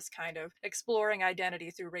problem, this kind of exploring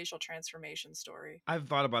identity through racial transformation story? I've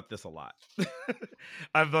thought about this a lot.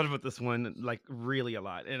 I've thought about this one like really a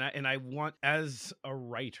lot, and I want, as a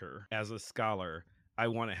writer, as a scholar, I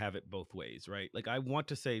want to have it both ways, right? Like, I want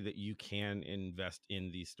to say that you can invest in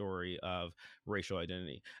the story of racial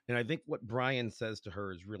identity. And I think what Brian says to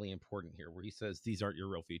her is really important here, where he says, these aren't your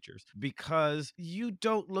real features, because you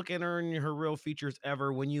don't look at her and her real features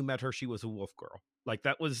ever. When you met her, she was a wolf girl. Like,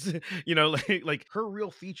 that was, you know, like her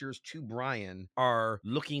real features to Brian are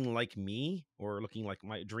looking like me or looking like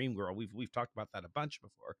my dream girl. We've talked about that a bunch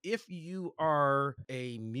before. If you are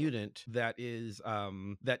a mutant that is a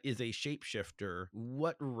shapeshifter,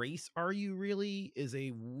 what race are you really? Is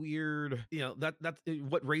a weird, you know, that's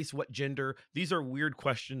what race, what gender. These are weird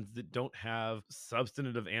questions that don't have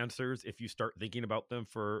substantive answers if you start thinking about them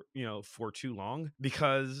for too long,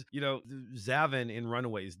 because Zavin in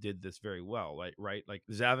Runaways did this very well, right? Like,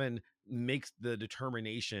 Zavin makes the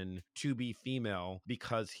determination to be female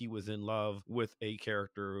because he was in love with a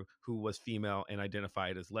character who was female and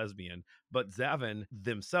identified as lesbian. But Zavin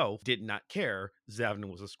themselves did not care. Zavin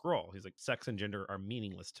was a Skrull. He's like, sex and gender are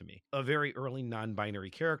meaningless to me. A very early non-binary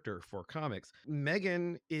character for comics.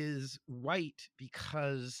 Megan is white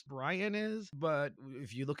because Brian is, but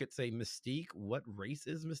if you look at, say, Mystique, what race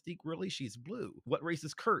is Mystique really? She's blue. What race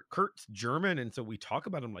is Kurt? Kurt's German, and so we talk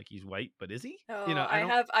about him like he's white, but is he? Oh,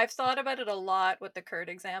 I've thought about it a lot with the Kurt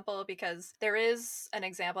example, because there is an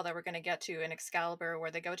example that we're going to get to in Excalibur where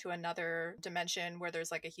they go to another dimension where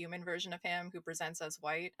there's like a human version of him who presents as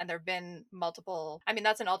white, and there have been multiple, I mean,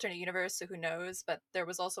 that's an alternate universe, so who knows, but there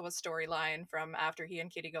was also a storyline from after he and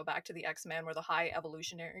Kitty go back to the X-Men where the High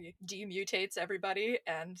Evolutionary demutates everybody,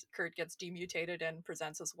 and Kurt gets demutated and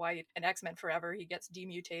presents as white. In X-Men Forever, he gets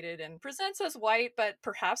demutated and presents as white, but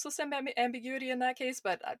perhaps with some ambiguity in that case,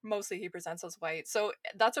 but mostly he presents as white. So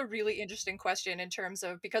that's a really interesting question in terms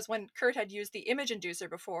of, because when Kurt had used the image inducer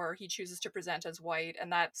before, he chooses to present as white,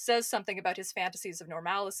 and that says something about his fantasies of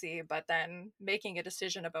normalcy, but then making a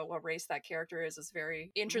decision about what race that character is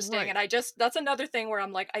very interesting. Right. And that's another thing where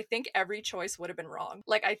I'm like, I think every choice would have been wrong.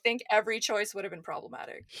 Like, I think every choice would have been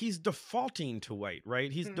problematic. He's defaulting to white,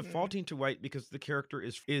 right? He's defaulting to white because the character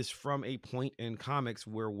is from a point in comics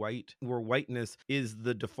where whiteness is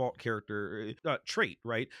the default character trait,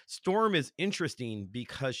 right? Storm is interesting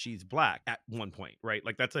because she's black at one point, right?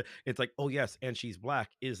 Like, it's like, oh yes, and she's black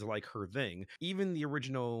is like her thing. Even the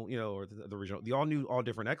original, or the original, the all new, all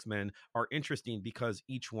different X-Men are interesting because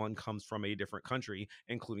each one comes from a different country,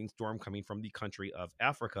 including Storm coming from the country of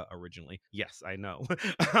Africa originally. Yes, I know.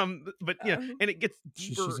 But yeah, and it gets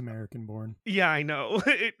deeper. She's American born. Yeah, I know.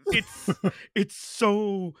 It's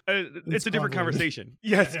so it's a different conversation.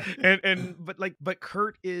 Yes. And but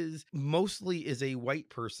Kurt is mostly a white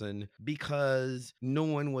person because no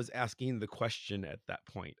one was asking the question at that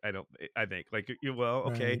point. I think, like, well,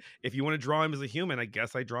 okay, Right. if you want to draw him as a human, I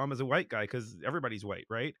guess I draw him as a white guy because everybody's white,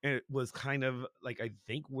 right? And it was kind of like, I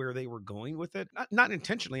think, where they were going with it, not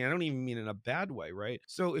intentionally. I don't even mean in a bad way, right?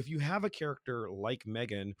 So if you have a character like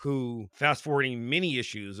Megan, who, fast forwarding many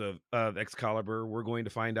issues of Excalibur, we're going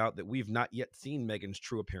to find out that we've not yet seen Megan's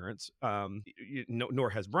true appearance, nor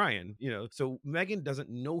has Brian, so Megan doesn't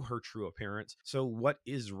know her true appearance. So what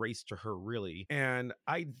is race to her really? And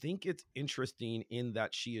I think it's interesting in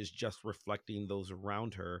that she is just reflecting those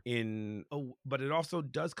around her but it also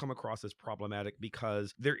does come across as problematic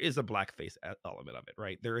because there is a blackface element of it,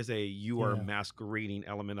 right? There is a you are masquerading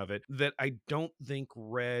element of it that I don't think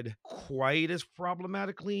read quite as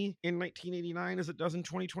problematically in 1989 as it does in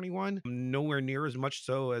 2021. Nowhere near as much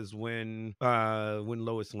so as when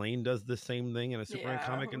Lois Lane does the same thing in a Superman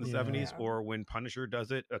comic in the 70s, or when Punisher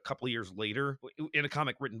does it a couple of years later in a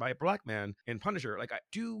comic written by a black man in Punisher. Like, I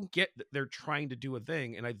do get that they're trying to do a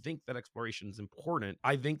thing, and I think that exploration is important.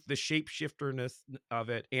 I think the shapeshifterness of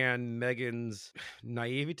it and Megan's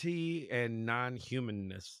naivety and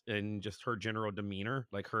non-humanness and just her general demeanor,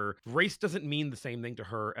 like her race doesn't mean the same thing to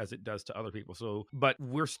her as it does to other people. So, but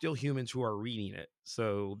we're still humans who are reading it.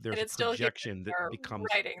 So there's a projection that becomes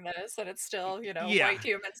writing this, and it's still, white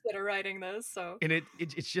humans that are writing this. So, and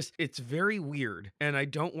it's very weird. And I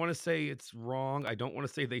don't want to say it's wrong. I don't want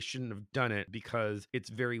to say they shouldn't have done it because it's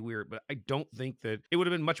very weird. But I don't think that it would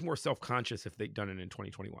have been much more self-conscious if they'd done it in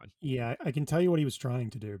 2021. Yeah, I can tell you what he was trying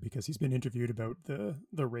to do because he's been interviewed about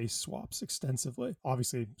the race swaps extensively.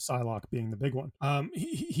 Obviously, Psylocke being the big one.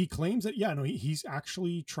 He claims that he's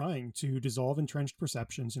actually trying to dissolve entrenched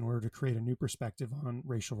perceptions in order to create a new perspective on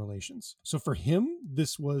racial relations. So for him,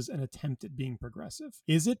 this was an attempt at being progressive.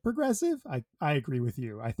 Is it progressive? I agree with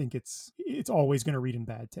you. I think it's always going to read in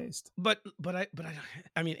bad taste. But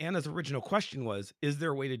I mean, Anna's original question was, is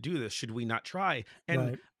there a way to do this? Should we not try?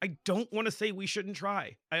 And I don't want to say we shouldn't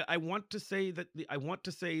try. I want to say that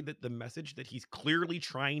the message that he's clearly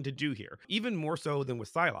trying to do here, even more so than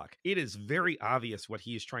with Psylocke, it is very obvious what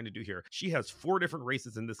he is trying to do here. She has 4 different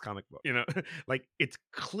races in this comic book. Like, it's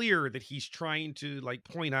clear that he's trying to like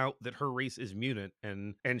point out that her race is mutant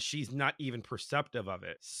and she's not even perceptive of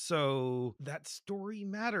it. So that story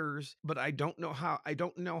matters, but I don't know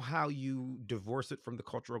how you divorce it from the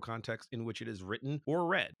cultural context in which it is written or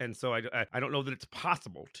read. And so I don't know that it's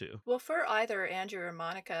possible to. Well, for either Andrew or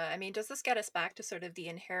Monica, I mean, does this get us back to sort of the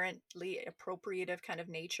inherently appropriative kind of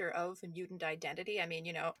nature of mutant identity? I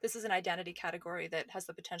mean, this is an identity category that has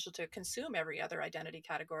the potential to consume every other identity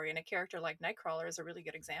category, and a character like Nightcrawler is a really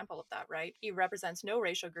good example of that, right? He represents no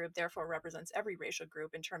racial group, therefore represents every racial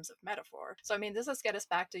group in terms of metaphor. So, I mean, does this get us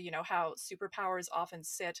back to, how superpowers often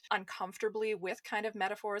sit uncomfortably with kind of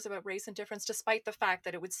metaphors about race and difference, despite the fact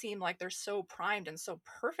that it would seem like they're so primed and so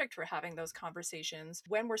perfect for having those conversations.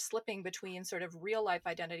 When we're slipping between sort of real life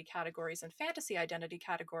identity categories and fantasy identity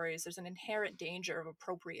categories, there's an inherent danger of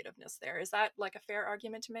appropriativeness there. Is that like a fair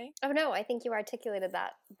argument to make? Oh no, I think you articulated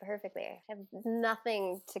that perfectly. I have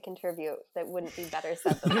nothing to contribute that wouldn't be better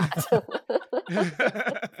said than that.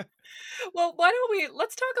 Well,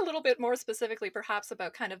 let's talk a little bit more specifically perhaps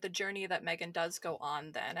about kind of the journey that Megan does go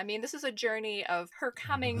on then. I mean, this is a journey of her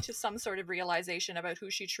coming to some sort of realization about who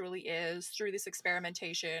she truly is through this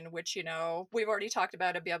experimentation, which, we've already talked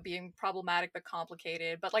about being problematic but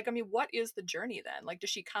complicated. But like, I mean, what is the journey then? Like, does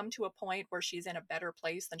she come to a point where she's in a better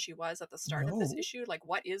place than she was at the start of this issue? Like,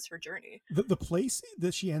 what is her journey? The place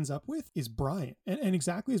that she ends up with is Brian. And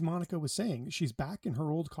exactly as Monica was saying, she's back in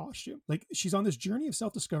her old costume. Like, she's on this journey of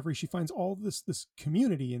self-discovery. She finds all this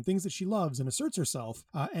community and things that she loves and asserts herself.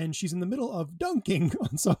 And she's in the middle of dunking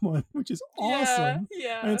on someone, which is awesome.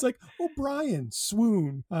 Yeah. And it's like, oh, Brian,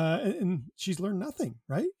 swoon. And she's learned nothing,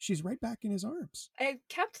 right? She's right back in his arms. I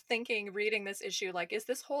kept thinking reading this issue, like, is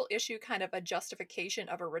this whole issue kind of a justification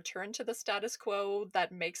of a return to the status quo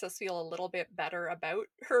that makes us feel a little bit better about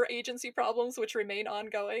her agency problems, which remain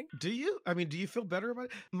ongoing? Do you? I mean, do you feel better about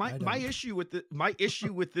it? My issue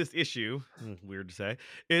with this issue, weird to say,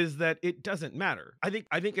 is that it doesn't matter. I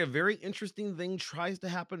think a very interesting thing tries to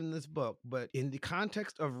happen in this book, but in the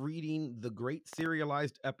context of reading the great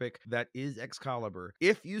serialized epic that is Excalibur,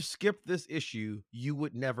 if you skip this issue, you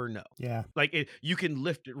would never know. Yeah. Like, you can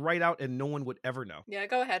lift it right out and no one would ever know. Yeah,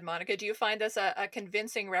 go ahead, Monica. Do you find this a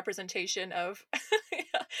convincing representation of,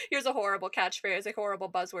 here's a horrible catchphrase, a horrible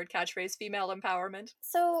buzzword catchphrase, female empowerment?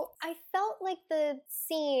 So I felt like the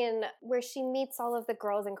scene where she meets all of the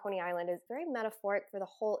girls in Coney Island is very metaphoric for the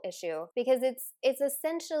whole issue, because it's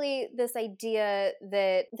essentially this idea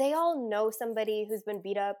that they all know somebody who's been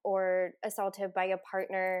beat up or assaulted by a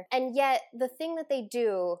partner, and yet the thing that they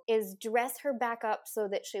do is dress her back up so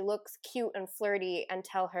that she looks cute and flirty and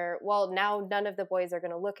tell her, well, now none of the boys are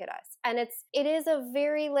going to look at us. And it is a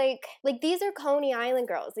very like these are Coney Island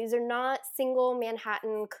girls. These are not single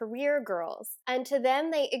Manhattan career girls. And to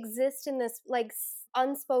them, they exist in this like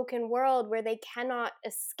unspoken world where they cannot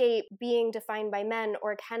escape being defined by men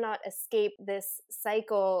or cannot escape this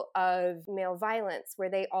cycle of male violence where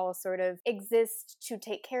they all sort of exist to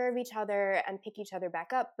take care of each other and pick each other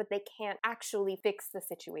back up, but they can't actually fix the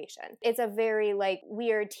situation. It's a very like,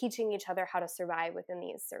 we are teaching each other how to survive within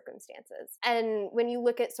these circumstances. And when you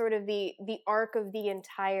look at sort of the arc of the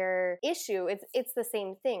entire issue, it's the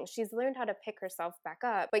same thing. She's learned how to pick herself back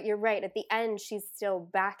up, but you're right, at the end she's still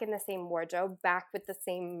back in the same wardrobe, back with the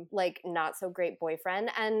same like not so great boyfriend,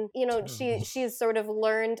 and you know, she's sort of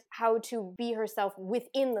learned how to be herself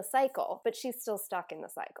within the cycle, but she's still stuck in the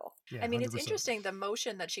cycle. Yeah, I mean, it's 100%. interesting the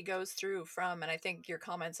motion that she goes through from, and I think your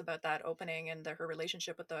comments about that opening and her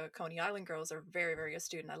relationship with the Coney Island girls are very, very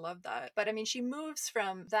astute, and I love that. But I mean, she moves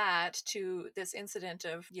from that to this incident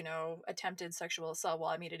of, you know, attempted sexual assault. Well,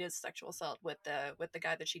 I mean, it is sexual assault with the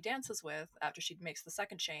guy that she dances with after she makes the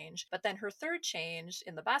second change. But then her third change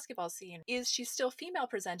in the basketball scene is she's still female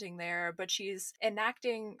presenting there, but she's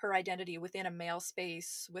enacting her identity within a male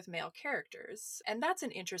space with male characters. And that's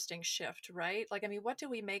an interesting shift, right? Like, I mean, what do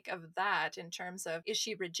we make of that in terms of, is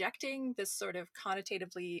she rejecting this sort of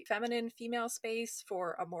connotatively feminine female space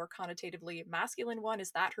for a more connotatively masculine one?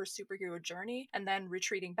 Is that her superhero journey? And then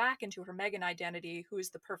retreating back into her Megan identity, who is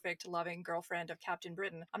the perfect, loving girlfriend of Captain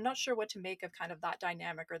Britain. I'm not sure what to make of kind of that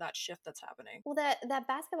dynamic or that shift that's happening. Well, that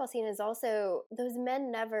basketball scene is also, those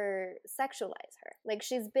men never sexualize her. Like,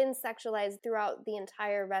 she's been sexualized throughout the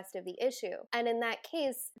entire rest of the issue. And in that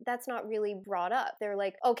case, that's not really brought up. They're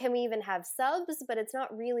like, oh, can we even have subs? But it's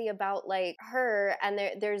not really about like her, and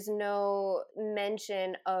there's no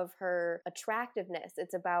mention of her attractiveness.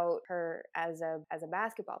 It's about her as a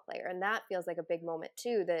basketball player. And that feels like a big moment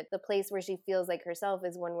too, that the place where she feels like herself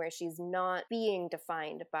is one where she's not being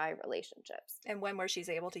defined by relationships. And one where she's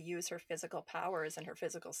able to use her physical powers and her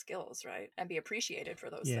physical skills, right? And be appreciated for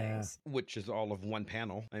those things. Which is all of one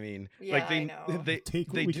panel. I mean, Yeah, like I know. they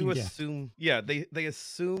do assume, they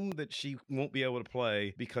assume that she won't be able to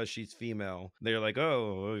play because she's female. They're like,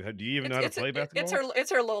 oh, do you even know how to play basketball?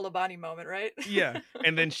 It's her Lola Bunny moment, right? Yeah,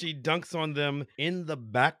 and then she dunks on them in the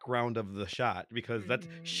background of the shot because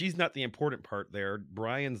she's not the important part there.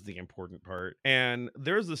 Brian's the important part. And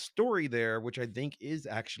there's a story there which I think is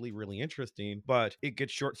actually really interesting, but it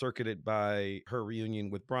gets short-circuited by her reunion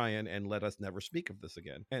with Brian and let us never speak of this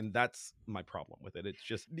again. And that's my problem with it. It's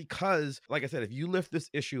just because, like I said, if you lift this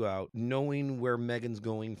issue out knowing where Megan's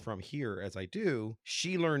going from here, as I do,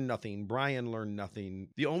 she learned nothing. Brian learned nothing.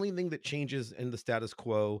 The only thing that changes in the status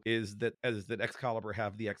quo is that Excalibur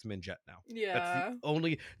have the X-Men jet now. Yeah. That's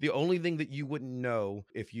the only thing that you wouldn't know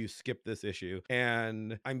if you skip this issue.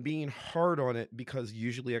 And I'm being hard on it because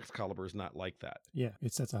usually Excalibur is not like that. Yeah,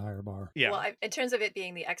 it sets a higher bar. Yeah. Well, in terms of it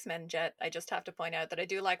being the X-Men jet, I just have to point out that I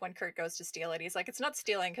do like when Kurt goes to steal it. He's like, it's not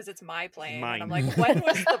stealing because it's my plane. Mine. And I'm like, when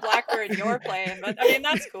was the Blackbird your plane? But I mean,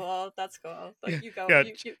 that's cool. That's cool. Like, you go. Yeah,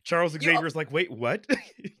 you Charles Xavier's like, wait, what?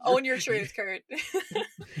 own your truth, Kurt.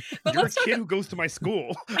 But You're a let's talk kid who goes to my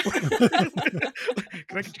school.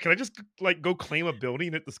 Can I just like go claim a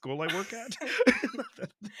building at the school I work at?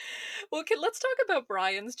 Well, let's talk about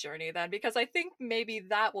Brian's journey then, because I think maybe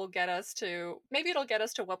that will get us to, maybe it'll get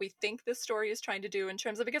us to what we think this story is trying to do in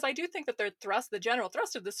terms of, because I do think that the general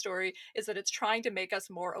thrust of the story is that it's trying to make us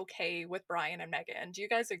more okay with Brian and Megan. Do you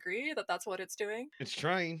guys agree that that's what it's doing? It's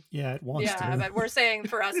trying. Yeah, it wants to. Yeah, but we're saying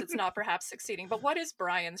for us it's not perhaps succeeding. But what is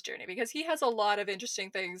Brian's journey? Because he has a lot of interesting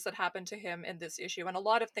things that happen to him in this issue, and a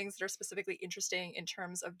lot of things that are specifically interesting in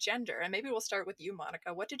terms of gender. And maybe we'll start with you,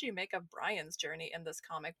 Monica. What did you make of Brian's journey in this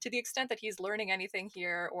comic? To the extent that he's learning anything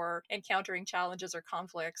here or encountering challenges or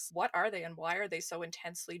conflicts, what are they and why are they so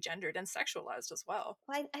intensely gendered and sexualized as well?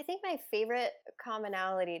 Well, I think my favorite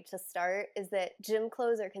commonality to start is that gym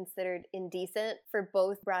clothes are considered indecent for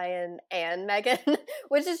both Brian and Megan,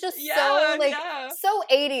 which is just so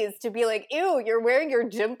 80s to be like, ew, you're wearing your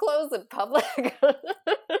gym clothes in public.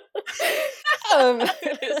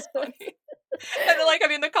 It is funny. And like, I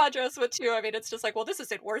mean, the contrast with two, I mean, it's just like, well, this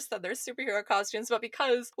isn't worse than their superhero costumes, but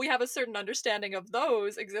because we have a certain understanding of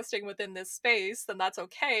those existing within this space, then that's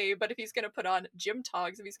okay. But if he's going to put on gym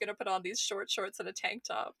togs, if he's going to put on these short shorts and a tank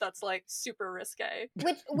top, that's like super risque.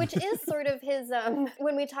 Which is sort of his,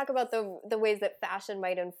 when we talk about the ways that fashion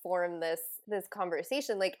might inform this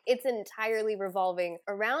conversation, like it's entirely revolving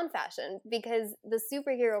around fashion, because the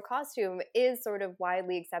superhero costume is sort of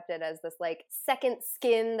widely accepted as this like second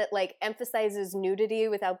skin that like emphasizes sexualizes nudity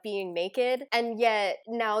without being naked. And yet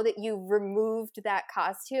now that you've removed that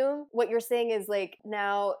costume, what you're saying is like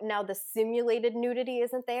now the simulated nudity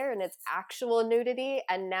isn't there and it's actual nudity,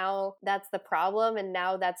 and now that's the problem, and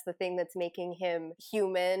now that's the thing that's making him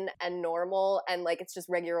human and normal, and like it's just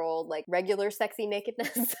regular sexy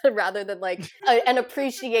nakedness rather than like an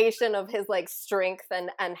appreciation of his like strength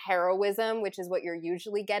and heroism, which is what you're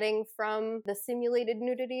usually getting from the simulated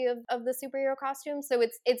nudity of the superhero costume. So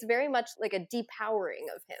it's very much like a depowering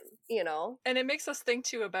of him, you know? And it makes us think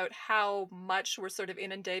too about how much we're sort of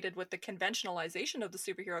inundated with the conventionalization of the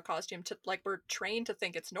superhero costume, to like we're trained to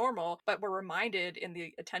think it's normal, but we're reminded in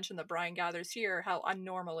the attention that Brian gathers here how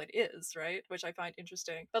unnormal it is, right? Which I find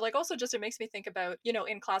interesting. But like also just it makes me think about, you know,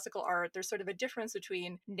 in classical art, there's sort of a difference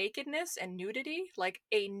between nakedness and nudity. Like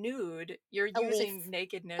a nude, you're using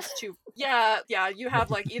nakedness to yeah, you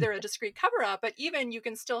have like either a discrete cover up, but even you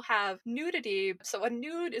can still have nudity. So a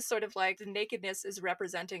nude is sort of like the nakedness is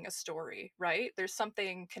representing a story, right? There's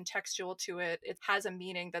something contextual to it. It has a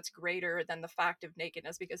meaning that's greater than the fact of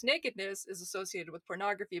nakedness, because nakedness is associated with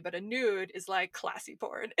pornography, but a nude is like classy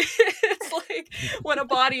porn. It's like when a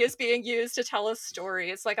body is being used to tell a story.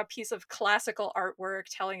 It's like a piece of classical artwork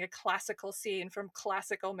telling a classical scene from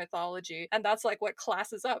classical mythology. And that's like what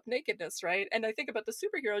classes up nakedness, right? And I think about the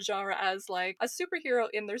superhero genre as like a superhero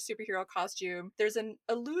in their superhero costume. There's an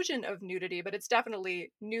illusion of nudity, but it's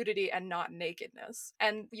definitely nudity and not nakedness.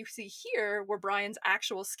 And you see here where Brian's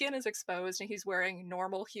actual skin is exposed and he's wearing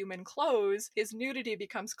normal human clothes, his nudity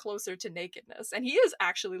becomes closer to nakedness. And he is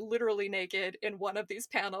actually literally naked in one of these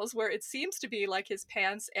panels where it seems to be like his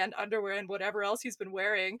pants and underwear and whatever else he's been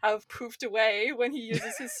wearing have poofed away when he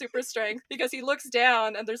uses his super strength, because he looks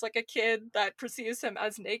down and there's like a kid that perceives him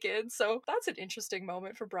as naked. So that's an interesting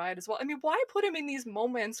moment for Brian as well. I mean, why put him in these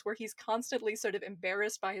moments where he's constantly sort of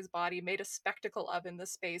embarrassed by his body, made a spectacle of in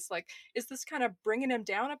this space? Like, is this kind of bringing him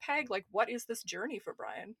down a peg? Like, what is this journey for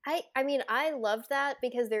Brian? I mean, I love that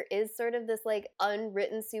because there is sort of this like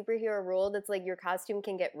unwritten superhero rule that's like your costume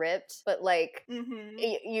can get ripped, but like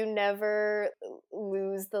you never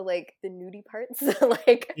lose the like the nudie parts.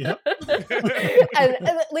 Like, and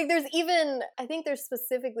like there's even, I think there's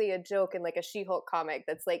specifically a joke in like a She-Hulk comic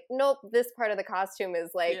that's like, nope, this part of the costume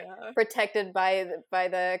is like protected by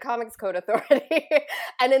the Comics Code Authority.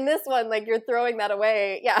 And in this one, like you're throwing that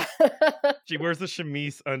away. Yeah. She wears the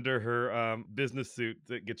chemise under her business suit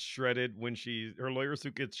that gets shredded when her lawyer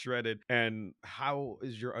suit gets shredded. And how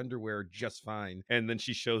is your underwear just fine? And then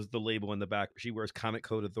she shows the label in the back. She wears Comic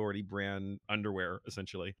Code Authority brand underwear,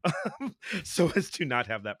 essentially, so as to not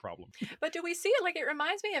have that problem. But do we see it? Like, it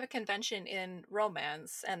reminds me of a convention in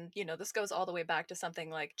romance. And, you know, this goes all the way back to something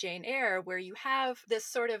like Jane Eyre, where you have this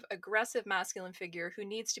sort of aggressive masculine figure who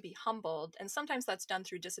needs to be humbled. And sometimes that's done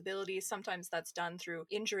through disability. Sometimes that's done through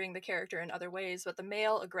injuring the character in other ways. But the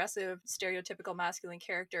male, aggressive, stereotypical masculine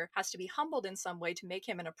character has to be humbled in some way to make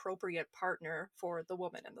him an appropriate partner for the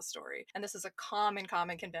woman in the story. And this is a common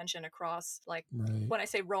convention across, like, when I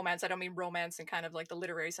say romance, I don't mean romance in kind of like the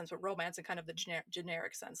literary sense, but romance in kind of the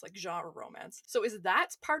generic sense, like genre romance. So is that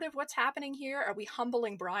part of what's happening here? Are we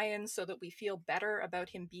humbling Brian so that we feel better about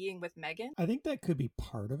him being with Megan? I think that could be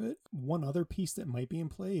part of it. One other piece that might be in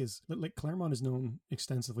play is that like Claremont is known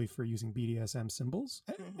extensively for using BDSM symbols.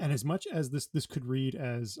 And as much as this could read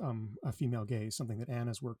as a female gaze, something that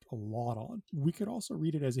Anna's worked a lot on, we could also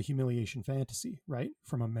read it as a humiliation fantasy, right?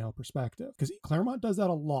 From a male perspective. Because Claremont does that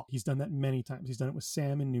a lot. He's done that many times. He's done it with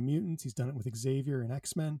Sam in New Mutants. He's done it with Xavier in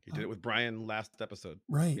X-Men. He did it with Brian last episode.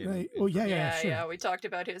 Right. Oh, yeah, sure. Yeah, we talked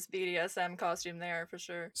about his BDSM costume there for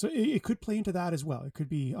sure. So it could play into that as well. It could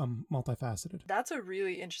be multifaceted. That's a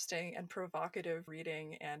really interesting and provocative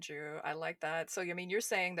reading, Andrew. I like that. So, I mean, you're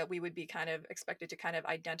saying that we would be kind of expected to kind of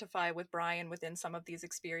identify with Brian within some of these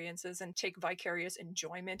experiences and take vicarious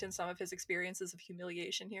enjoyment in some of his experiences of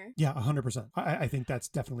humiliation here? Yeah, 100%. I think that's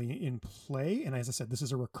definitely in play. And as I said, this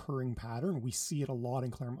is a recurring pattern. We see it a lot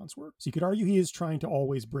in Claremont's work. So you could argue he is trying to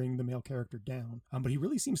always bring the male character down, but he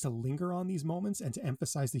really seems to linger on these moments and to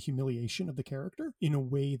emphasize the humiliation of the character in a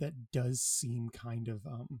way that does seem kind of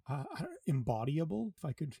embodiable, if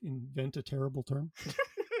I could invent a terrible term.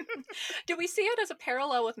 Do we see it as a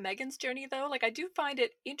parallel with Megan's journey, though? Like, I do find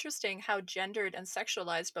it interesting how gendered and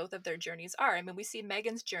sexualized both of their journeys are. I mean, we see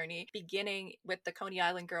Megan's journey beginning with the Coney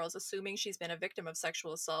Island girls assuming she's been a victim of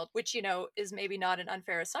sexual assault, which, you know, is maybe not an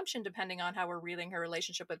unfair assumption depending on how we're reeling her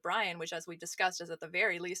relationship with Brian, which, as we discussed, is at the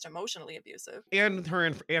very least emotionally abusive. And her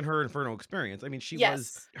infernal experience. I mean, she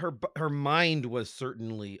was her mind was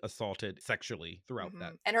certainly assaulted sexually throughout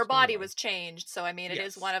that, and her body was changed. So, I mean, it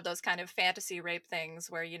is one of those kind of fantasy rape things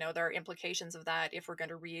where, you know, there are implications of that if we're going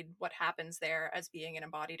to read what happens there as being an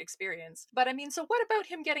embodied experience. But I mean, so what about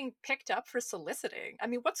him getting picked up for soliciting? I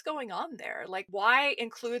mean, what's going on there? Like, why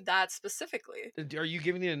include that specifically? Are you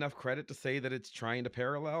giving it enough credit to say that it's trying to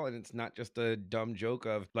parallel and it's not just a dumb joke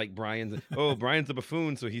of like Brian's a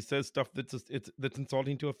buffoon, so he says stuff that's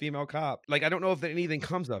insulting to a female cop? Like, I don't know if anything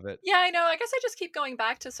comes of it. Yeah, I know. I guess I just keep going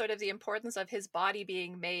back to sort of the importance of his body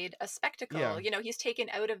being made a spectacle. Yeah. You know, he's taken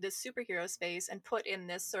out of this superhero space and put in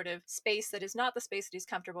this sort of space that is not the space that he's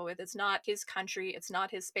comfortable with. It's not his country. It's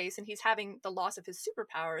not his space. And he's having the loss of his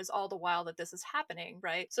superpowers all the while that this is happening,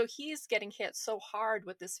 right? So he's getting hit so hard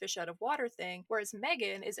with this fish out of water thing, whereas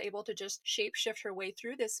Megan is able to just shapeshift her way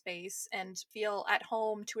through this space and feel at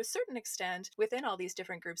home to a certain extent within all these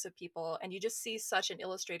different groups of people. And you just see such an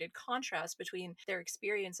illustrated contrast between their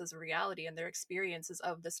experiences of reality and their experiences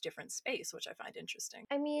of this different space, which I find interesting.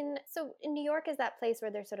 I mean, so in New York is that place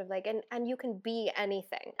where they're sort of like, and you can be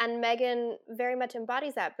anything. And Megan very much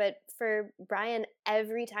embodies that. But for Brian,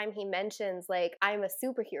 every time he mentions, like, I'm a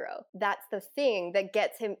superhero, that's the thing that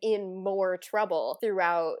gets him in more trouble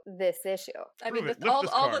throughout this issue. I mean, all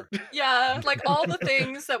the yeah, like all the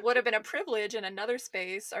things that would have been a privilege in another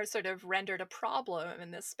space are sort of rendered a problem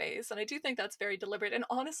in this space. And I do think that's very deliberate. And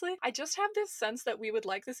honestly, I just have this sense that we would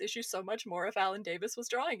like this issue so much more if Alan Davis was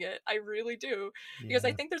drawing it. I really do. Because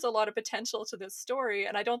I think there's a lot of potential to this story.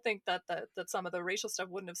 And I don't think that some of the racial stuff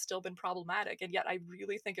wouldn't have still been problematic. And yet I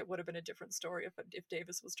really think it would have been a different story if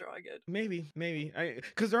Davis was drawing it. Maybe.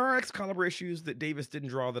 Because there are Excalibur issues that Davis didn't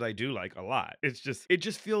draw that I do like a lot. It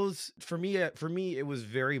just feels, for me, it was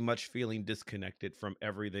very much feeling disconnected from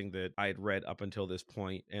everything that I had read up until this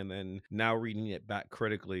point. And then now reading it back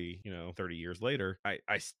critically, 30 years later,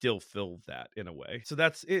 I still feel that in a way. So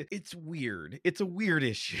that's it. It's weird. It's a weird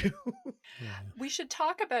issue. We should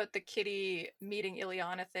talk about the Kitty meeting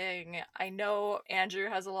Ileana thing. I know Andrew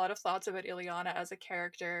has a lot of thoughts about Ileana as a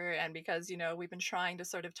character, and because, we've been trying to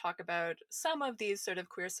sort of talk about some of these sort of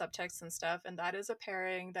queer subtexts and stuff, and that is a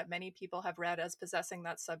pairing that many people have read as possessing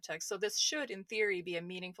that subtext. So this should, in theory, be a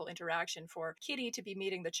meaningful interaction for Kitty to be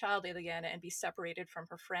meeting the child Ileana and be separated from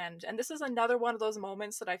her friend. And this is another one of those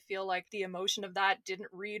moments that I feel like the emotion of that didn't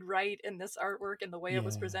read right in this artwork and the way it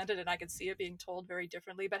was presented, and I could see it being told very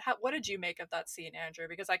differently. But what did you make of that scene, Andrew?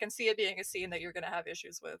 Because I can see it being a scene that you're going to have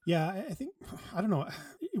issues with. Yeah, I think, I don't know,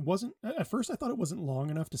 it wasn't, at first I thought it wasn't long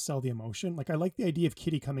enough to sell the emotion. Like, I like the idea of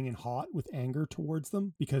Kitty coming in hot with anger towards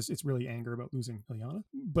them, because it's really anger about losing Ileana.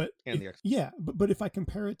 But if I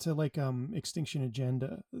compare it to like Extinction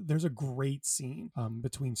Agenda, there's a great scene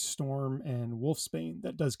between Storm and Wolfsbane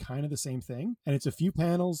that does kind of the same thing, and it's a few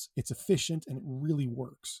panels, it's efficient, and it really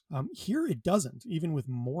works. Here it doesn't, even with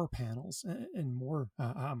more panels and more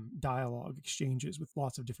dialogue exchanges with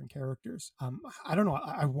lots of different characters. I don't know,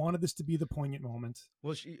 I wanted this to be the poignant moment.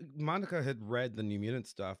 Well, Monica had read the New Mutant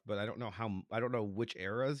stuff, but I don't know which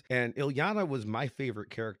eras. And Ileana was my favorite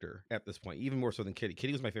character at this point, even more so than Kitty.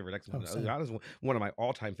 Kitty was my favorite X-Men. Ileana's one of my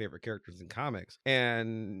all-time favorite characters in comics.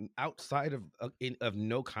 And outside of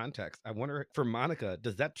no context, I wonder, for Monica,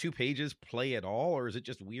 does that 2 pages play at all, or is it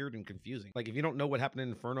just weird and confusing? Like, if you don't know what happened in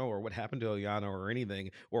Inferno or what happened to Ileana or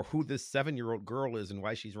anything, or who this 7-year-old girl is and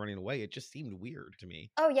why she's running away, it just seemed weird to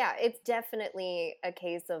me. Oh yeah, it's definitely a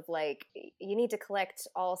case of like, you need to collect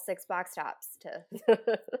all 6 box tops to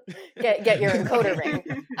get your encoder ring,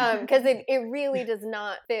 because it really does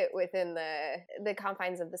not fit within the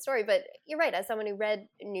confines of the story. But you're right, as someone who read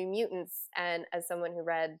New Mutants and as someone who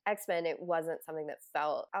read X-Men, it wasn't something that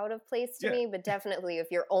felt out of place to me. But definitely, if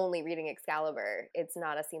you're only reading Excalibur, it's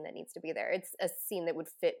not a scene that needs to be there. It's a scene that would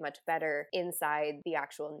fit much better inside the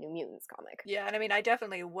actual New Mutants comic. Yeah, and I mean, I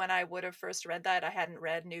definitely, when I would have first read that, I hadn't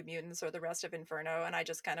read New Mutants or the rest of Inferno, and I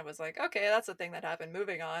just kind of was like, okay, that's a thing that happened,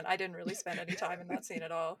 moving on. I didn't really spend any time in that scene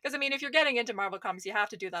at all. Because I mean, if you're getting into Marvel Comics, you have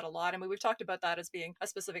to do that a lot. I mean, we've talked about that as being a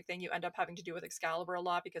specific thing you end up having to do with Excalibur a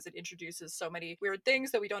lot, because it introduces so many weird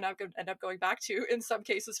things that we don't end up going back to in some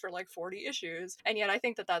cases for like 40 issues. And yet I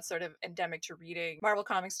think that that's sort of endemic to reading Marvel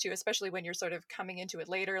Comics too, especially when you're sort of coming into it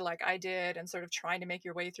later like I did and sort of trying to make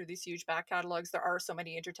your way through these huge back catalogs. There are so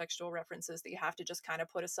many intertextual references that you have to just kind of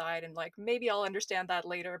put aside and like, maybe I'll understand that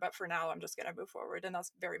later, but for now I'm just going to move forward. And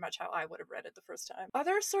that's very much how I would have read it the first time.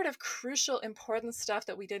 Other sort of crucial important stuff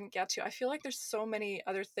that we didn't get to, I feel like there's so many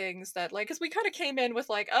other things that like, because we kind of came in with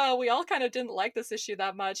like, oh, we all kind of didn't like this issue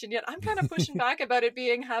that much, and yet I'm kind of pushing back about it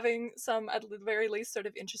having some, at the very least, sort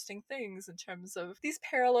of interesting things in terms of these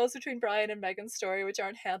parallels between Brian and Megan's story, which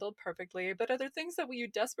aren't handled perfectly. But are there things that you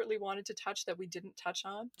desperately wanted to touch that we didn't touch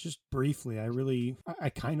on? Just briefly, I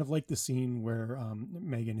kind of like the scene where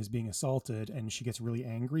Megan is being assaulted and she gets really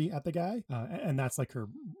angry at the guy, and that's like her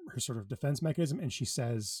sort of defense mechanism, and she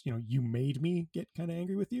says, you made me get kind of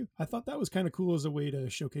angry with you. I thought that was kind of cool as a way to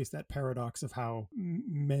showcase that paradox of how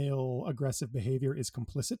male aggressive behavior is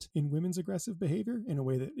complicit in women's aggressive behavior in a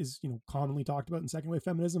way that is, commonly talked about in second wave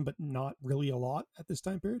feminism, but not really a lot at this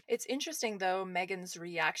time period. It's interesting, though, Megan's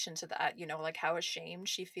reaction to that, like how ashamed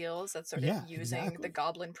she feels at sort of using the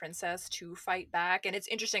Goblin Princess to fight back. And it's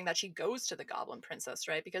interesting that she goes to the Goblin Princess,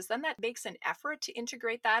 right? Because then that makes an effort to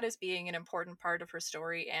integrate that as being an important part of her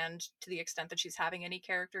story. And to the extent that she's having any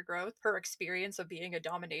character growth, her experience of being a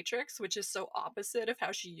dominatrix, which is so opposite of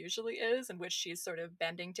how she usually is, in which she's sort of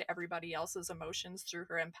bending to everybody else's emotions through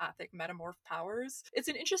her empathic metamorph powers. It's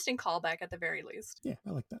an interesting callback at the very least. Yeah,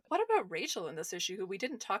 I like that. What about Rachel in this issue, who we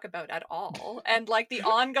didn't talk about at all? And like the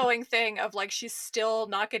ongoing thing of like she's still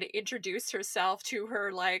not going to introduce herself to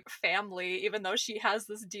her like family, even though she has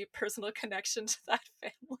this deep personal connection to that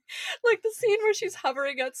family. Like the scene where she's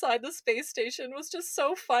hovering outside the space station was just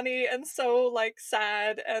so funny and so like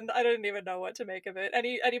sad, and I didn't even know what to make of it.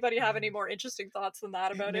 Anybody have any more interesting thoughts than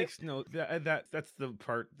that about it? That's the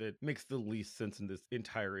part that makes the least sense in this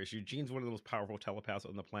entire issue. Jean's one of the most powerful telepaths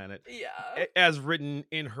on the planet. Yeah. As written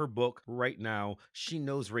in her book right now, she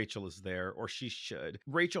knows Rachel is there, or she should.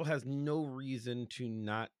 Rachel has no reason to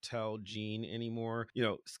not tell Jean anymore.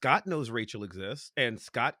 Scott knows Rachel exists, and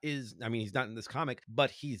Scott is, he's not in this comic,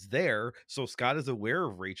 but he's there. So Scott is aware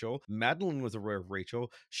of Rachel. Madeline was aware of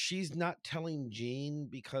Rachel. She's not telling Jean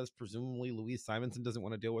because presumably Louise Simonson doesn't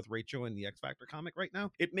want to deal with Rachel in the X Factor comic right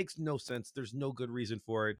now. It makes no sense. There's no good reason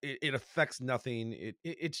for it. It affects nothing.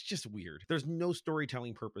 It's just weird. There's no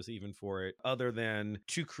storytelling purpose even for it other than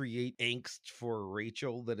to create angst for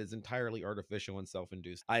Rachel that is entirely artificial and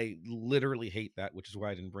self-induced. I literally hate that, which is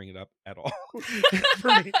why I didn't bring it up at all. For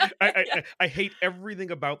me, I hate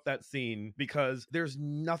everything about that scene because there's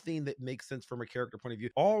nothing that makes sense from a character point of view.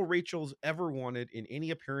 All Rachel's ever wanted in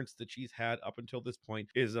any appearance that she's had up until this point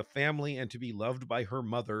is a family and to be loved by her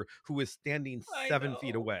mother, who is standing 7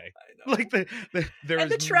 feet away. Like there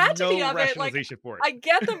is tragedy no of rationalization for it. I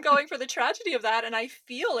get them going for the tragedy of that, and I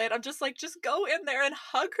feel it. I'm just like, just go in there and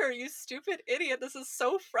hug her, you stupid idiot. This is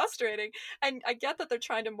so frustrating. And I get that they're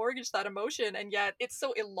trying to mortgage that emotion, and yet it's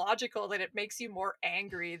so illogical that it makes you more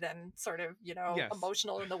angry than sort of,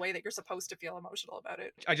 emotional in the way that you're supposed to feel emotional about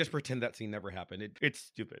it. I just pretend that scene never happened. It's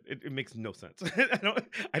stupid. It makes no sense.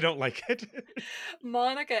 I don't like it.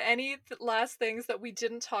 Monica, any last things that we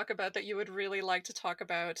didn't talk about that you would really like to talk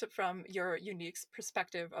about from your unique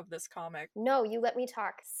perspective of this comic? No, you let me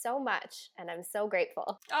talk so much, and I'm so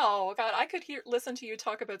grateful. Oh God, I could listen to you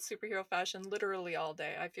talk about superhero fashion literally all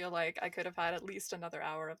day. I feel like I could have had at least another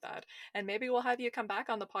hour of that. And maybe we'll have you come back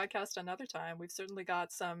on the podcast another time. We've certainly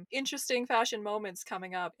got some interesting fashion moments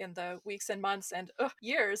coming up in the weeks and months and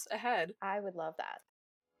years ahead. I would love that.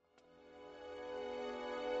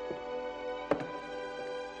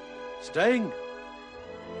 Staying?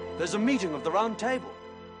 There's a meeting of the Round Table.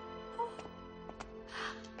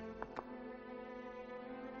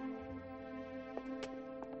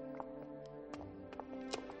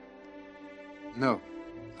 No,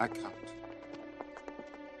 I can't.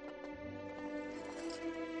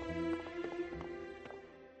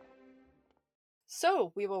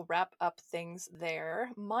 So we will wrap up things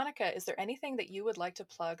there. Monica, is there anything that you would like to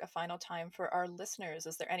plug a final time for our listeners?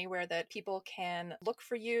 Is there anywhere that people can look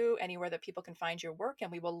for you, anywhere that people can find your work?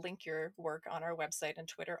 And we will link your work on our website and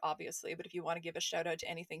Twitter, obviously. But if you want to give a shout out to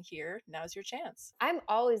anything here, now's your chance. I'm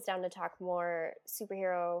always down to talk more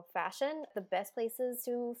superhero fashion. The best places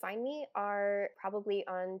to find me are probably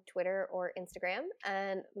on Twitter or Instagram.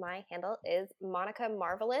 And my handle is Monica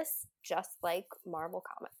Marvelous, just like Marvel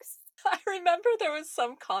Comics. I remember there was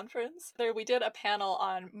some conference there. We did a panel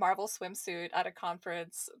on Marvel swimsuit at a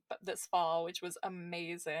conference this fall, which was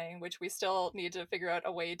amazing, which we still need to figure out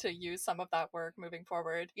a way to use some of that work moving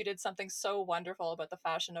forward. You did something so wonderful about the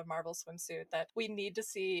fashion of Marvel swimsuit that we need to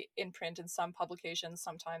see in print in some publications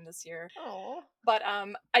sometime this year. Oh. But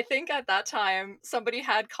I think at that time somebody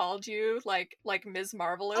had called you like Ms.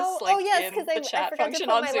 Marvelous, yes, in the chat I forgot function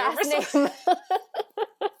to put on my Zoom. last name.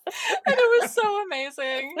 And it was so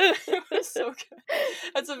amazing. It was so good.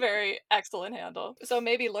 That's a very excellent handle. So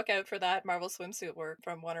maybe look out for that Marvel swimsuit work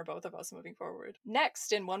from one or both of us moving forward.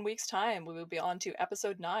 Next, in 1 week's time, we will be on to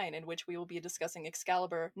episode 9, in which we will be discussing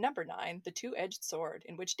Excalibur number 9, The Two-Edged Sword,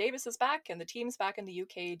 in which Davis is back and the team's back in the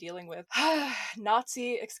UK dealing with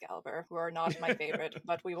Nazi Excalibur, who are not my favorite,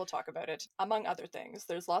 but we will talk about it. Among other things,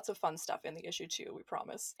 there's lots of fun stuff in the issue too, we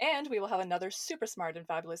promise. And we will have another super smart and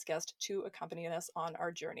fabulous guest to accompany us on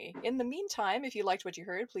our journey. In In the meantime, if you liked what you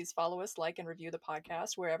heard, please follow us, like, and review the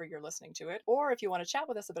podcast wherever you're listening to it. Or if you want to chat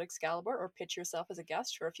with us about Excalibur or pitch yourself as a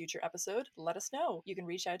guest for a future episode, let us know. You can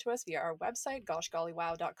reach out to us via our website,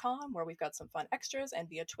 goshgollywow.com, where we've got some fun extras, and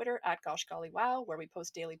via Twitter at goshgollywow, where we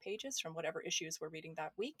post daily pages from whatever issues we're reading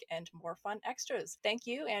that week, and more fun extras. Thank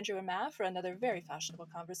you, Andrew and Matt, for another very fashionable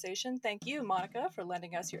conversation. Thank you, Monica, for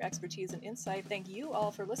lending us your expertise and insight. Thank you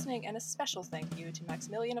all for listening, and a special thank you to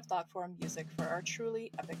Maximilian of Thoughtform Music for our truly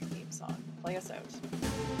epic theme song. Play us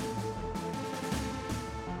out.